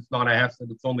because it's not a hefset,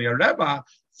 it's only a rebach.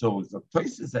 So the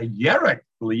place is a yerek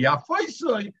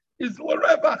liyafaisoi is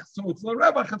l'rebach. So it's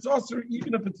l'rebach. It's also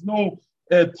even if it's no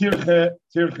tircha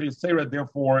yisera.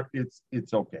 Therefore, it's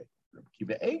okay.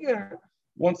 Kiva Eger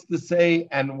wants to say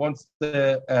and wants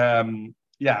to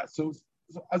So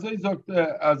as I sagt.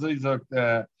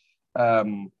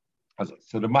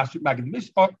 So the Magid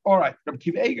Mishnah, all right. Rabbi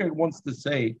Kiva Eger wants to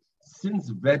say, since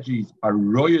veggies are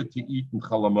roya to eat in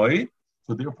chalamoid,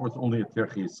 so therefore it's only a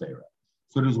tircha yisera.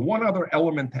 So there's one other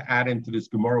element to add into this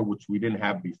Gemara which we didn't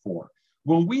have before.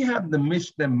 When we have the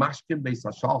Mishnah Mashkin Beis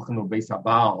Hashalchan or Beis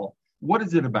Habal, what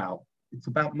is it about? It's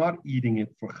about not eating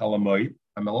it for chalamoid.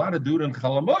 I'm allowed to do it in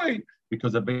chalamoid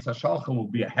because a Beis Hashalchan will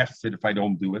be a hefset if I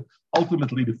don't do it.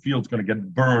 Ultimately, the field's going to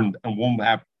get burned and won't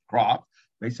have crops.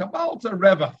 Beis Habal, it's a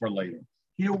revach for later.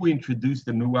 Here we introduced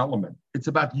a new element. It's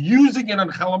about using it on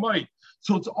chalamoid.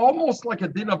 So it's almost like a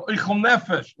din of Eichel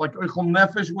Nefesh. Like Eichel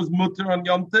Nefesh was mutter on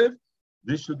Yom Tov,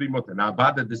 this should be mutter. Now,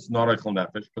 Avada, this is not Eichel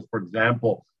Nefesh, because, for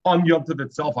example, on Yom Tov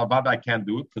itself, Avada, I can't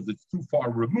do it because it's too far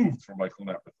removed from Eichel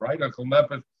Nefesh, right? Eichel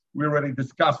Nefesh, we already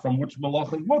discussed from which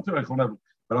malach is mutter Eichel Nefesh.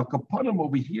 But Al Kapanim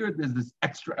over here, there's this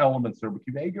extra element. So Rabbi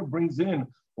Kiva Eger brings in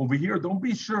over here, don't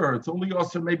be sure. It's only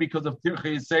also maybe because of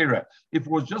Tircha Yisera. If it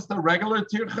was just a regular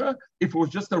Tircha, if it was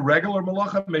just a regular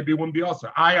Malacha, maybe it wouldn't be also.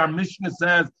 Our Mishnah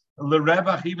says,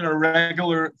 L'Revach, even a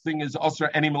regular thing is also,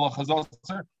 any Malacha is also.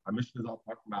 Our Mishnah is all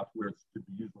talking about where it could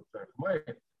be used with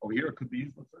Tircha. Over here, it could be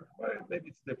used with Tircha.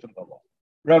 Maybe it's different than law.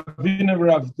 Ravina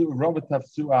Robert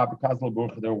Tafsua Bekazal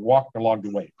Burcha, they were walking along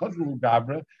the way.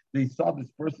 They saw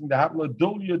this person, the Havla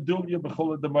Dulya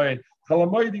Bechola Demoy.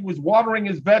 Chalamoid was watering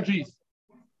his veggies.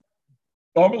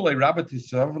 Let's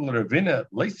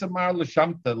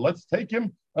take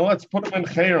him and let's put him in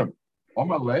Chayrim.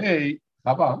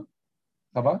 Chava,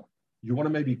 you want to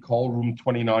maybe call room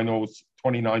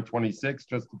 2926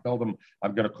 just to tell them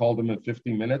I'm going to call them in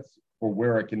 15 minutes or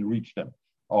where I can reach them.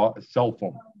 A cell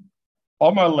phone.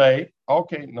 Omalei,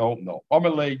 okay, no.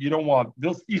 Omalei, you don't want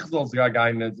this.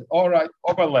 All right,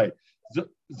 Omalei.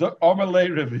 Omalei,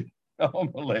 Rivi.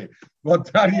 Omalei. What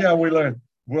Tanya we learn?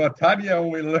 We learn.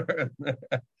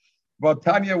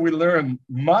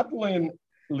 Madlin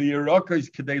liiraka is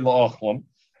kedei la'achlam.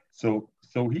 So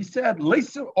he said,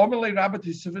 let's put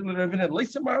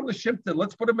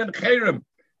him in Chayrim.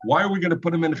 Why are we going to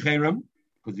put him in Chayrim?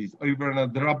 Because he's over in a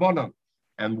Drabanan.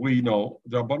 And we know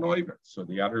Drabanan over. So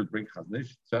the others bring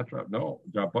Chaznish, etc. No,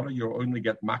 Drabanan, you only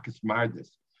get Makas Mardis.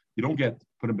 You don't get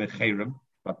put him in Chayrim.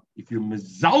 But if you're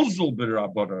Mezalzel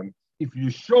b'Drabanan, if you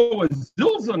show a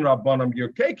Zilzan Rabbanim, you're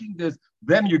taking this,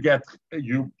 then you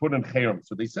put in Chayrim.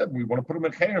 So they said, we want to put him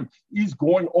in Chayrim. He's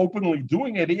going openly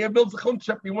doing it. He builds a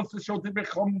Chunshep. He wants to show Tibet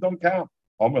Chum don't count.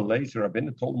 Omer Laser,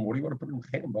 Rabbeinu told him, what do you want to put him in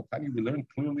Chayrim? But we learned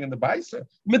clearly in the Baisa.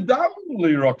 You're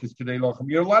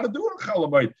allowed to do it in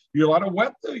Chalabayt. You're allowed to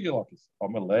wet the Yerokis.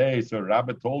 Omer Laser,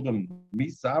 Rabbi told him,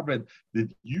 Mi Sabred,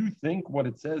 did you think what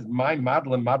it says, my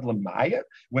Madlam Maya?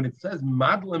 When it says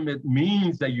Madlam, it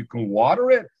means that you can water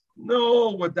it. No,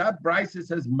 what that Bryce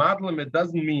says madlim, it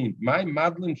doesn't mean my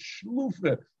madlim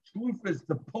shlufa. Shlufa is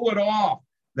to pull it off.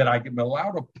 That I am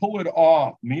allowed to pull it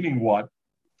off. Meaning what?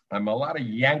 I'm allowed to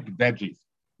yank veggies.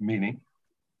 Meaning,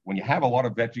 when you have a lot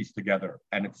of veggies together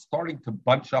and it's starting to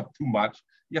bunch up too much,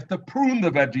 you have to prune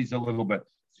the veggies a little bit.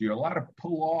 So you're allowed to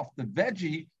pull off the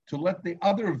veggie to let the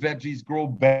other veggies grow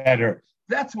better.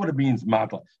 That's what it means,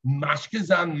 madla.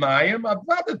 Mashkezan mayim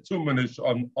avada tumanish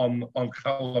on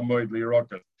chalamoid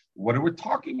lirokas. What we're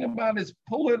talking about is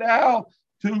pull it out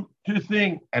to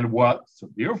thing. And what? So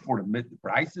therefore, the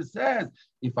Brisa says,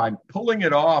 if I'm pulling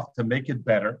it off to make it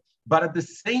better, but at the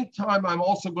same time, I'm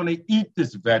also going to eat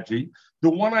this veggie. The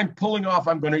one I'm pulling off,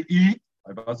 I'm going to eat.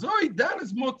 That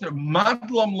is mutter.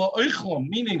 Madlam la'oichlom,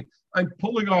 meaning I'm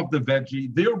pulling off the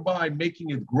veggie, thereby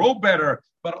making it grow better,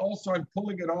 but also I'm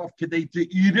pulling it off today to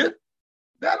eat it.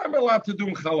 That I'm allowed to do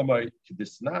in chalamai.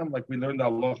 Kedisnam, like we learned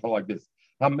halacha like this.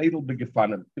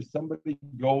 If somebody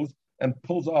goes and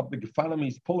pulls off the gefanim,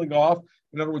 he's pulling off.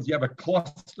 In other words, you have a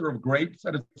cluster of grapes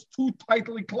and it's too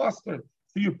tightly clustered.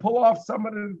 So you pull off some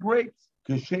of the grapes.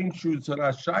 Kishen shoots and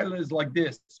Shaila is like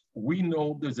this. We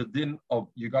know there's a din of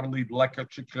you got to leave leka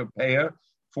chikra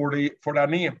for the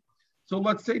aniyim. So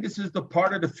let's say this is the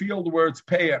part of the field where it's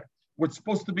pear. What's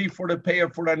supposed to be for the pear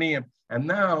for the aniyim. And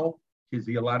now, is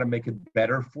he allowed to make it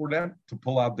better for them to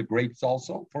pull out the grapes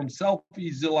also? For himself,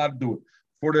 he's allowed to do it.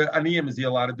 For the aniyim, is he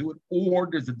allowed to do it? Or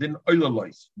there's a din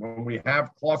oilalois. When we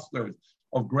have clusters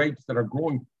of grapes that are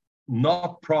growing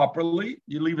not properly,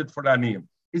 you leave it for the aniyim.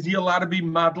 Is he allowed to be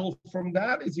model from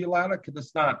that? Is he allowed to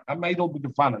kedestan? Ameidol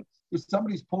b'gefanim. If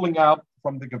somebody's pulling out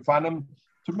from the gefanim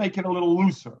to make it a little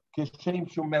looser, kishem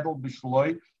shumedol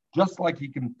b'shloi, just like he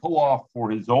can pull off for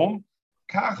his own.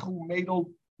 Kachu meidol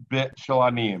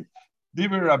b'shalaniyim.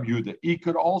 Divrei Rabbi Yehuda. He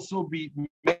could also be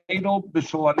meidol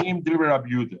b'shalaniyim divrei Rabbi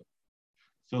Yehuda.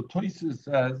 So Tosfos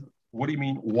says, what do you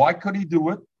mean? Why could he do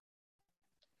it?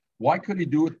 Why could he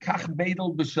do it? Kach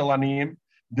meidol b'shalaniyim.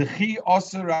 When did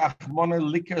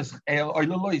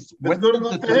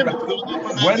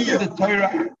the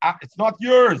Torah? It's not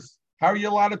yours. How are you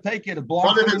allowed to take it? It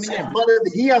belongs to the Aniyim. But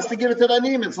he has to give it to the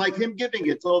Aniyim. It's like him giving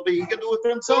it, so he can do it for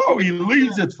himself. Oh, he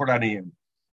leaves it for the Aniyim.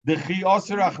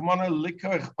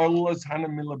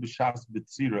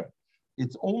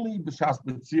 It's only b'shas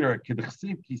betzira.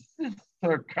 K'dechsiv ki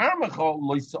sister karmecha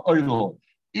loisa oilo.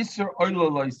 Iser oilo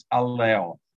lois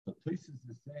aleo. The Tosfos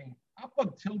is saying, up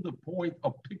until the point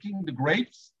of picking the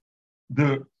grapes,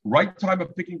 the right time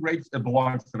of picking grapes, it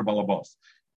belongs to the balabas.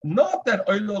 Not that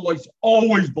oilo lois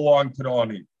always belong to the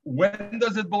ani. When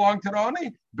does it belong to the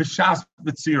ani? B'shas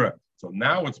betzira. So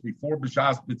now it's before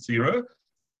b'shas betzira.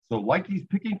 So like he's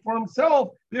picking for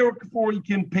himself, therefore he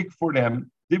can pick for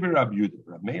them. Rabbi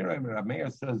Meir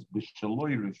says,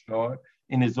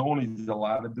 in his own, he's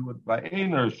allowed to do it by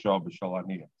Einer Shah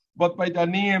b'shalaniyim. But by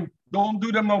Daniyim, don't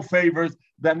do them no favors.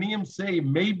 Daniyim say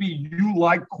maybe you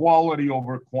like quality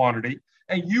over quantity,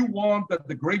 and you want that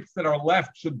the grapes that are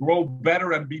left should grow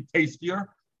better and be tastier.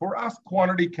 For us,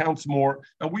 quantity counts more,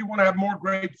 and we want to have more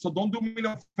grapes. So don't do me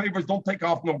no favors. Don't take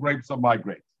off no grapes of my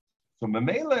grapes. So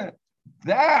Memele,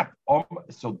 that what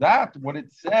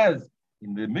it says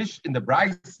in the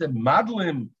Brisa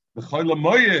Madlim, the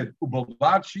Cholamoyed,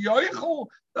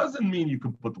 doesn't mean you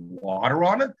can put water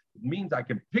on it. It means I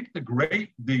can pick the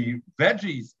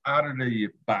veggies out of the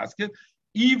basket,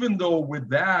 even though with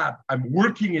that I'm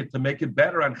working it to make it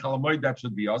better. And Cholamoyed, that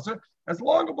should be also. As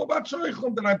long as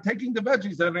that I'm taking the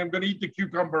veggies and I'm going to eat the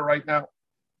cucumber right now.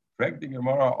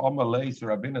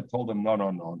 Rabbeinu told him,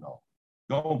 no.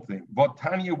 Don't think. But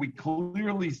Tanya, we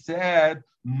clearly said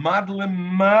madlim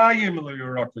mayim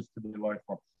l'yirakas to be like.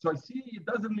 So I see it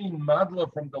doesn't mean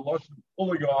madla from the lotion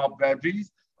pulling off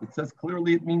veggies. It says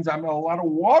clearly it means I'm a lot of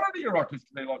water to yirakas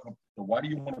to be like. So why do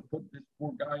you want to put this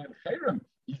poor guy in cherem?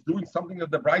 He's doing something that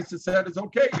the Brisa said is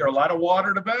okay. You're a lot of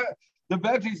water to the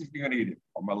veggies if you're going to eat it.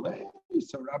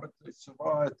 So Rabbi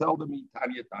tell them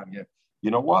Tanya.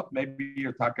 You know what? Maybe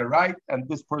you're talking right, and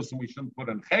this person we shouldn't put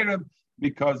in cherem.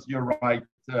 Because you're right,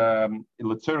 you're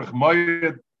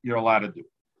allowed to do.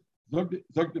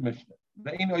 Zog the Mishnah.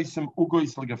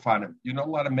 You're not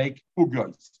allowed to make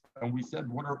ugois. And we said,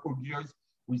 what are ugois?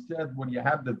 We said when you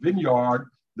have the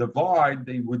vineyard, the vine,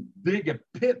 they would dig a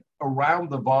pit around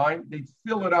the vine, they'd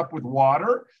fill it up with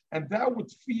water, and that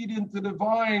would feed into the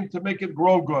vine to make it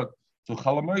grow good. So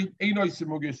chalamoid einoisim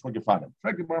ugois l'gefanim.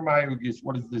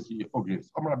 What is this ugois?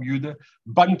 Amar Rabbi Yehuda,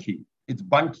 banki. It's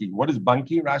bunky. What is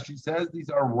bunky? Rashi says these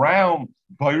are round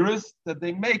virus that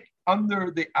they make under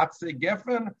the atze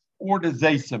gefen or the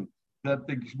zeisim that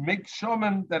they make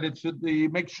shaman that it should the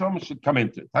make shaman should come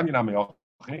into.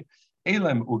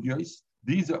 Elem ugyos.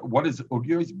 These are what is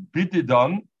ugyos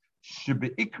bididon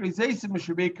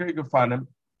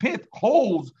pit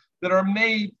holes that are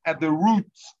made at the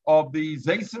roots of the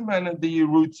zaysim and at the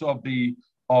roots of a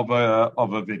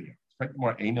video.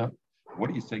 What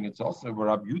are you saying? It's also where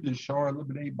Rabbi Yehuda Shor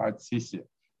Lebnei Bar Tzisya.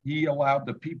 He allowed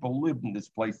the people live in this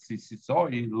place to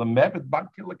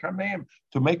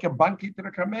make a banki to the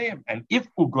kameim. And if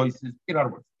ugois is, in other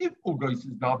words, if ugois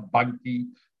is not banki,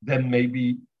 then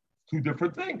maybe two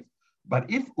different things. But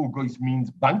if ugois means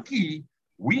banki,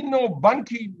 we know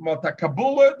banki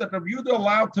matakabula that Rabbi Yehuda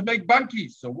allowed to make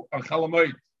banki. So on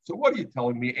Chalamoid. So what are you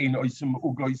telling me? Ein oisim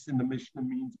ugois in the Mishnah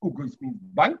means ugois means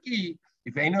banki.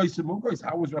 If ein oisim ugois,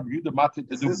 how was Rabbi Yehuda matzah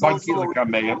to do banki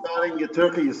lekameim? Regarding your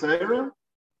Turkey Yisera?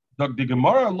 The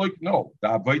Gemara, no,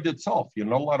 the avoid itself. You're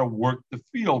not allowed to work the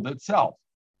field itself.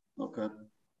 Okay.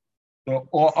 So,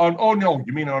 no,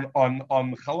 you mean on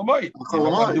Chalamayit. You're not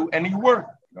allowed to do any work.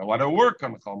 You're not allowed to work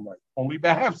on Chalamayit. Only the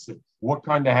hefsid. What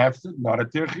kind of hefsid? Not a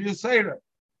Tirchi Yisera.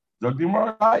 The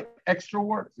Gemara, extra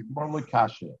work. The Gemara like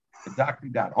kasha. Exactly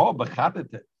that. Oh,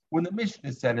 b'chadete. When the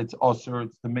Mishnah said it's also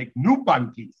it's to make new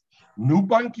bankis. New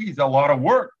bankis, a lot of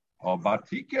work. Oh,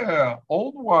 batika,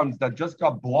 old ones that just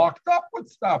got blocked up with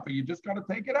stuff, and you just got to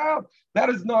take it out.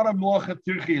 That is not a melacha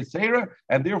tirchi yisera,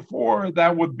 and therefore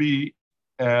that would be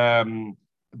allowed.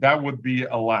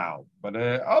 But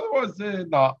otherwise,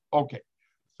 not okay.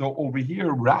 So over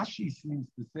here, Rashi seems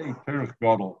to say tirch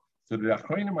gadol. So the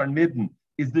achronim are nidden.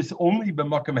 Is this only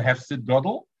b'makam hefsid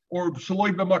gadol, or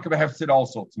shaloi b'makam hefsid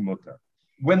also it's mutter?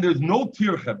 When there's no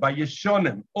tircha by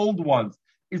yeshonim, old ones,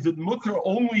 is it mutter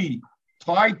only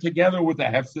tied together with a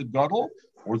hefsid gadol,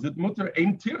 or is it mutter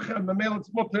ein tircha? Mamel, it's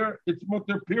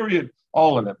mutter. Period.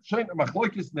 All of them. Shainim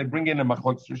machlokes. They bring in a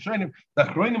machlokes through shainim. The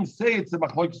chronim say it's a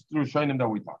machlokes through shainim that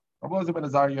we talk. Rabbi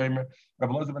Elazar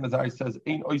ben Azariah says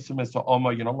ein oisim esa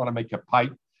alma. You're not allowed to make a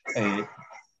pipe to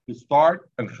start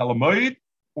and chalamoid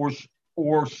or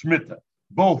shmita,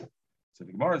 both. So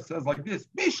the Gemara says like this: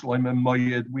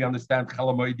 we understand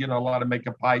chalamoid. You're not allowed to make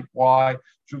a pipe. Why?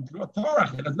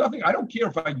 There's nothing. I don't care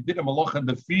if I did a malacha in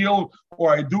the field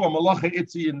or I do a malacha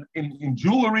itzi in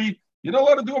jewelry. You're not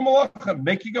allowed to do a malacha.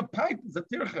 Making a pipe is a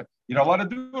tircha. You're not allowed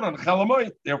to do it on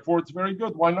chalamoid. Therefore, it's very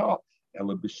good. Why not?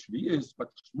 Ela b'shviyas, but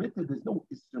shmita, there's no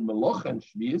isser malacha in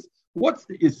shviyas. What's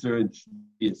the isser in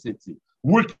shviyas itzi?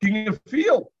 Working in the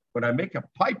field. When I make a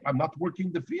pipe, I'm not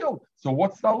working the field. So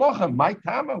what's the halacha? My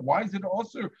tama, why is it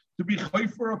also to be chay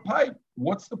for a pipe?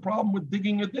 What's the problem with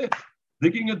digging a ditch?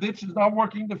 Digging a ditch is not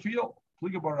working the field.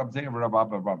 One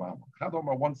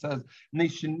says,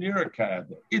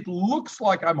 it looks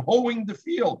like I'm hoeing the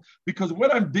field, because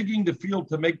when I'm digging the field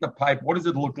to make the pipe, what does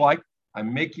it look like?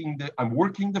 I'm working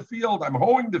the field, I'm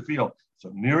hoeing the field. So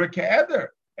nira ka'eder.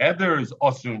 Eder is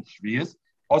osur and shviyas,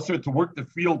 osur to work the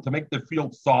field to make the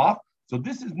field soft. So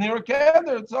this is near a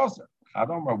keder, it's also.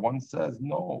 Chadamar one says,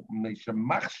 no,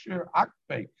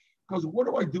 because what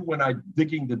do I do when I'm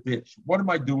digging the ditch? What am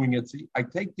I doing? I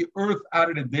take the earth out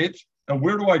of the ditch, and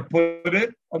where do I put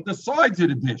it? On the sides of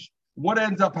the ditch. What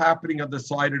ends up happening on the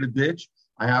side of the ditch?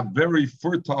 I have very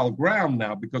fertile ground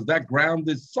now, because that ground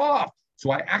is soft.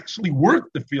 So I actually work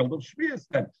the field of Shvius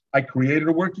then. I created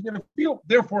a working in a field.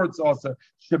 Therefore, it's also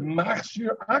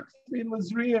shemachshir akfi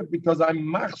lazriya, because I'm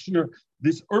machshir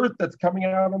this earth that's coming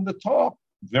out on the top.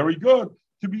 Very good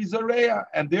to be zareya,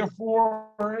 and therefore.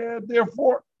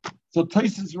 So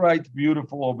Tosfos writes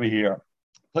beautiful over here.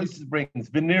 Tosfos brings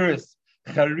veneris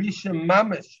charisha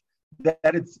mamish,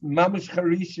 that it's mamish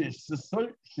charisha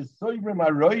shesoyrim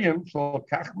aroyim shel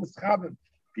kach mischavim.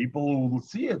 People who will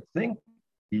see it think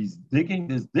he's digging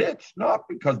this ditch, not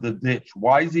because the ditch.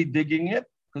 Why is he digging it?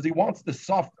 Because he wants the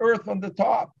soft earth on the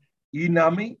top.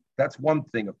 Inami, that's one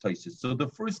thing of Tosfos. So the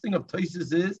first thing of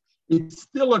Tosfos is, it's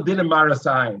still a din of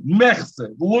marasayim.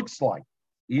 Mechse, looks like.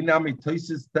 Inami,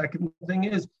 Tosfos' second thing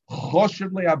is,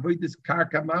 choshevle avodas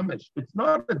karka mamish. It's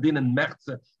not a din in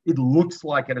mechse. It looks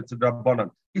like it, it's a rabbanan.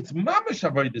 It's mamish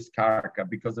avodas karka,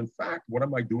 because in fact, what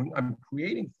am I doing? I'm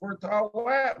creating fertile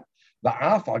land. You're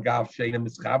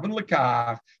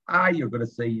going to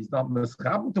say he's not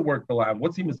mischaben to work the land.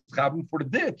 What's he mischaben for the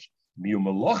ditch? And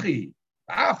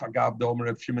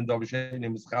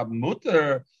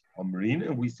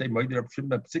we say we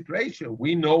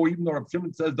know even though Reb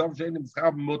Shimon says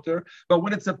but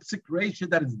when it's a psik ratio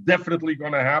that is definitely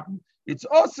going to happen, it's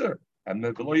usher. And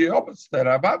the opposite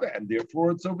about it, and therefore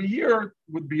it's over here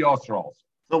would be usher also.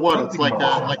 So what? It's like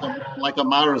a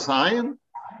Maris Hayan?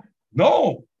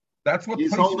 No. That's what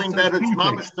he's holding, that it's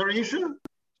mamish tarisha.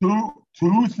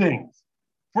 Two things.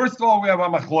 First of all, we have a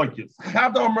machlokes.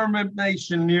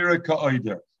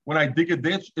 When I dig a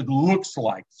ditch, it looks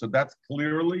like. So that's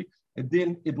clearly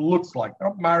It looks like.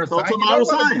 Not So it's a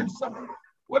Marasayan. Marasayan.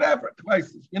 Whatever.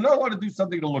 You're not allowed to do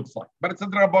something that looks like. But it's a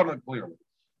Drabanan clearly.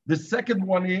 The second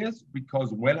one is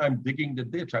because when I'm digging the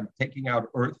ditch, I'm taking out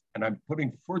earth and I'm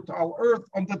putting fertile earth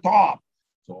on the top.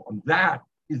 So on that,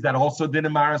 is that also din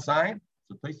in Marasayan?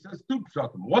 So they says two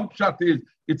pshatim. One pshat is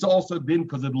it's also din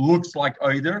because it looks like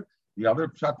either. The other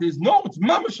pshat is no, it's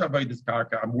mamash avodas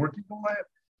karka. I'm working the land.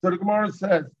 So the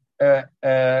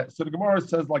Gemara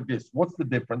says like this. What's the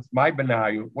difference? My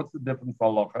benayu. What's the difference?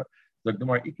 Halacha. The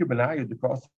Gemara ikir benayu the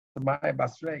cost of my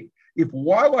basrei. If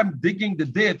while I'm digging the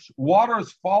ditch, water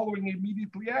is following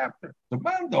immediately after. The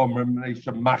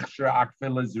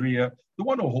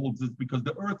one who holds it because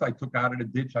the earth I took out of the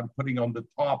ditch, I'm putting on the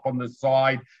top, on the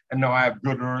side, and now I have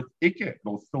good earth. It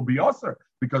will still be usher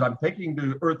because I'm taking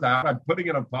the earth out, I'm putting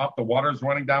it on top, the water is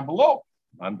running down below.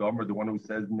 Mandomer, the one who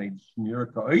says that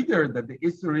the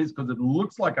isser is because it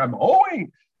looks like I'm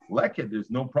hoeing. There's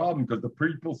no problem because the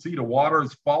people see the water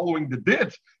is following the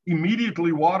ditch.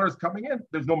 Immediately, water is coming in.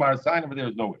 There's no marasayin over there.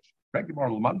 There's no issue.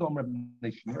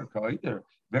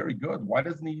 Very good. Why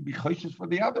doesn't he be chayshish for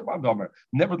the other mandomer?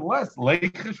 Nevertheless, you're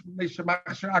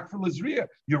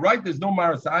right. There's no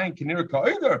marasayin kinirka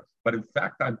either. But in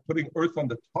fact, I'm putting earth on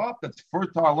the top. That's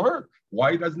fertile earth.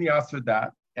 Why doesn't he answer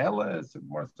that? Ella says,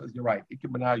 you're right.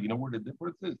 You know where the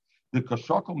difference is? The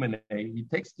kashakal minay, he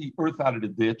takes the earth out of the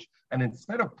ditch, and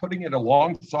instead of putting it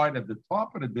alongside at the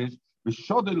top of the ditch, he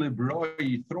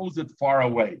throws it far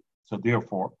away. So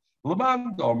therefore,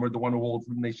 Laman Domer, the one who holds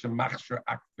the nation machsher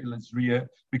akfil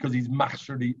because he's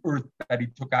machsher the earth that he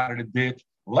took out of the ditch.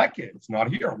 It's not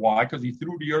here. Why? Because he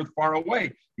threw the earth far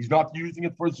away. He's not using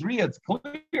it for zriya. It's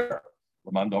clear.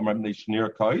 But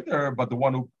the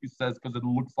one who says because it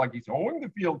looks like he's hoeing the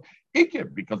field,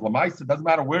 ikib, because Lamaisa doesn't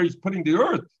matter where he's putting the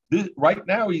earth. Right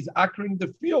now he's akkering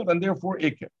the field, and therefore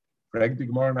ikib. Greg the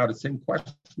Gemara now the same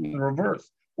question in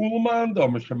reverse. Have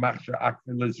the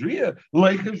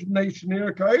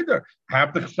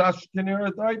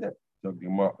So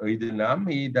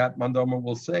that Mandama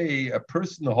will say a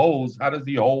person holds. How does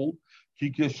he hold?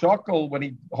 When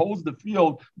he holds the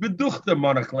field, he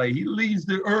leaves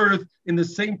the earth in the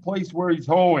same place where he's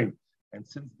hoeing. And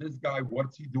since this guy,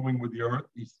 what's he doing with the earth?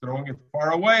 He's throwing it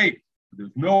far away.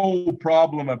 There's no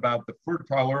problem about the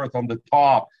fertile earth on the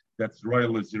top. That's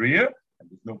Royal Israel. And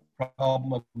there's no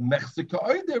problem of Mexico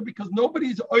either because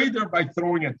nobody's either by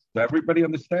throwing it. So everybody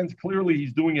understands clearly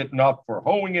he's doing it not for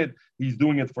hoeing it. He's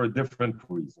doing it for a different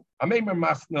reason. Ameimer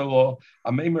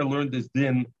learned this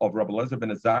din of Rabbi Elazar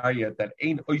ben Azariah that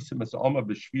ain't oisim es alma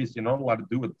b'shvius. You're not allowed to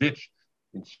do a ditch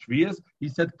in shvius. He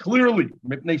said clearly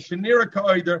mipnei shenira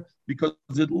either because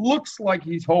it looks like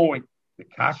he's hoeing. The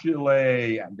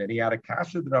kashile, and then he had a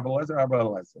kasha. Rabbi Elazar.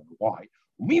 Why?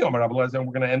 And we're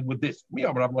going to end with this. Does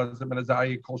Rabbi Elazar ben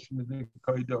Azariah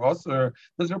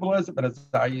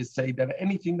say that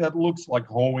anything that looks like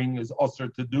hoeing is usher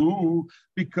to do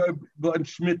because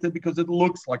it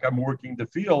looks like I'm working the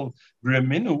field?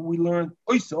 We learned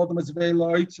a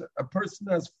person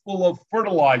that's full of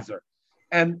fertilizer,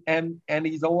 and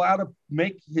he's allowed to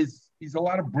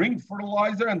bring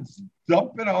fertilizer and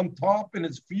dump it on top in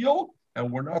his field. And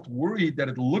we're not worried that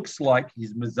it looks like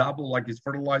he's mezabel, like he's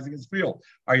fertilizing his field.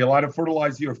 Are you allowed to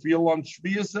fertilize your field on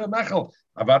Shvius Mechel?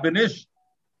 Avabinish.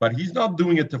 But he's not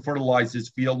doing it to fertilize his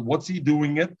field. What's he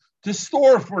doing it? To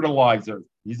store fertilizer.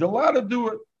 He's allowed to do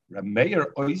it.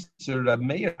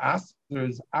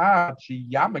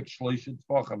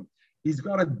 He's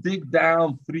got to dig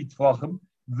down 3 tvachim,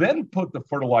 then put the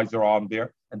fertilizer on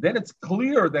there, and then it's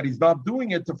clear that he's not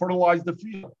doing it to fertilize the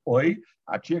field.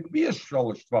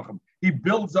 He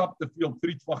builds up the field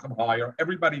 3 tvachim higher.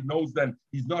 Everybody knows then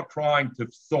he's not trying to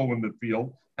sow in the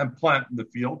field and plant in the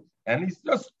field, and he's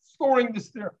just storing this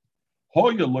there.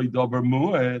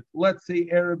 Let's say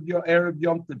Erev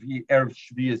Yom Tov, Erev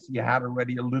Shvius, he had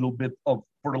already a little bit of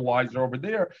fertilizer over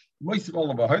there.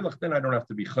 Then I don't have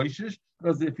to be chayshish,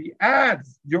 because if he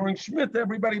adds during Shemitah,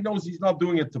 everybody knows he's not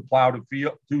doing it to plow the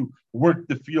field, to work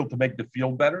the field, to make the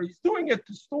field better. He's doing it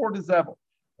to store the zevel.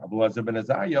 Rabbi Elazar ben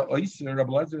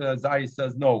Azariah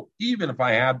says, no, even if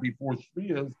I had before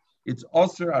Shvius, it's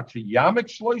Aser Yamek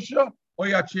Shloisha or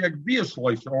Yachiyak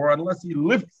Shloisha, or unless he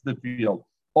lifts the field.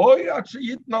 Or let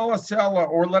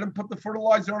him put the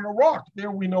fertilizer on a rock.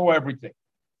 There we know everything.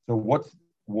 So what's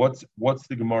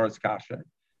the Gemara's kasha?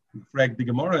 The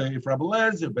Gemara, if Rabbi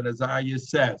Elazar ben Azariah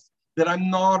says that I'm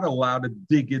not allowed to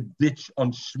dig a ditch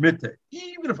on Shemitah,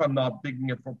 even if I'm not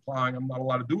digging it for plowing, I'm not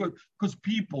allowed to do it because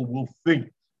people will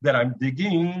think that I'm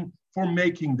digging for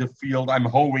making the field. I'm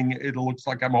hoeing. It looks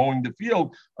like I'm hoeing the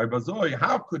field.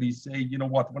 How could he say, you know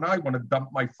what, when I want to dump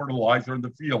my fertilizer in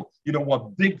the field, you know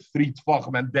what, dig 3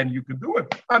 tefachim and then you can do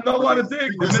it. I'm not allowed to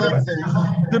dig.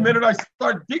 The minute I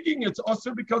start digging, it's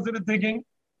also because of the digging.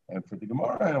 And for the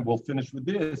Gemara, and we'll finish with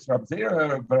this. Rab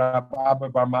Zera, Rabbi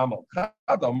Bar Mama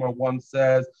once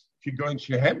says, if you're going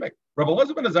Shehemek, Rabbi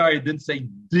Elazar ben Azariah didn't say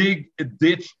dig a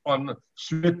ditch on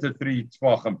Shmita 3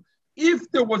 tefachim. If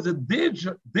there was a ditch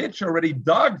already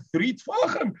dug 3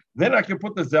 tefachim, then I can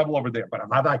put the zevel over there. But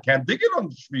I can't dig it on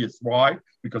the Shvius. Why?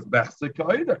 Because Bechse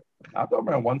Kaida.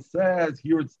 One says,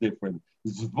 here it's different.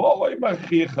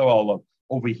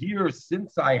 Over here,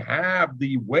 since I have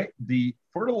the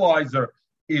fertilizer,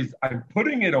 I'm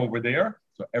putting it over there,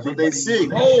 so everybody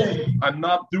knows I'm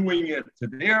not doing it to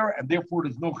there, and therefore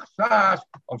there's no chash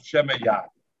of Shemeyad.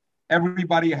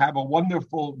 Everybody have a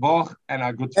wonderful Bach and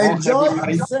a good talk. Enjoy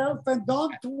yourself and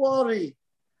don't worry.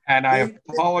 And I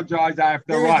apologize, I have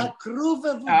to run.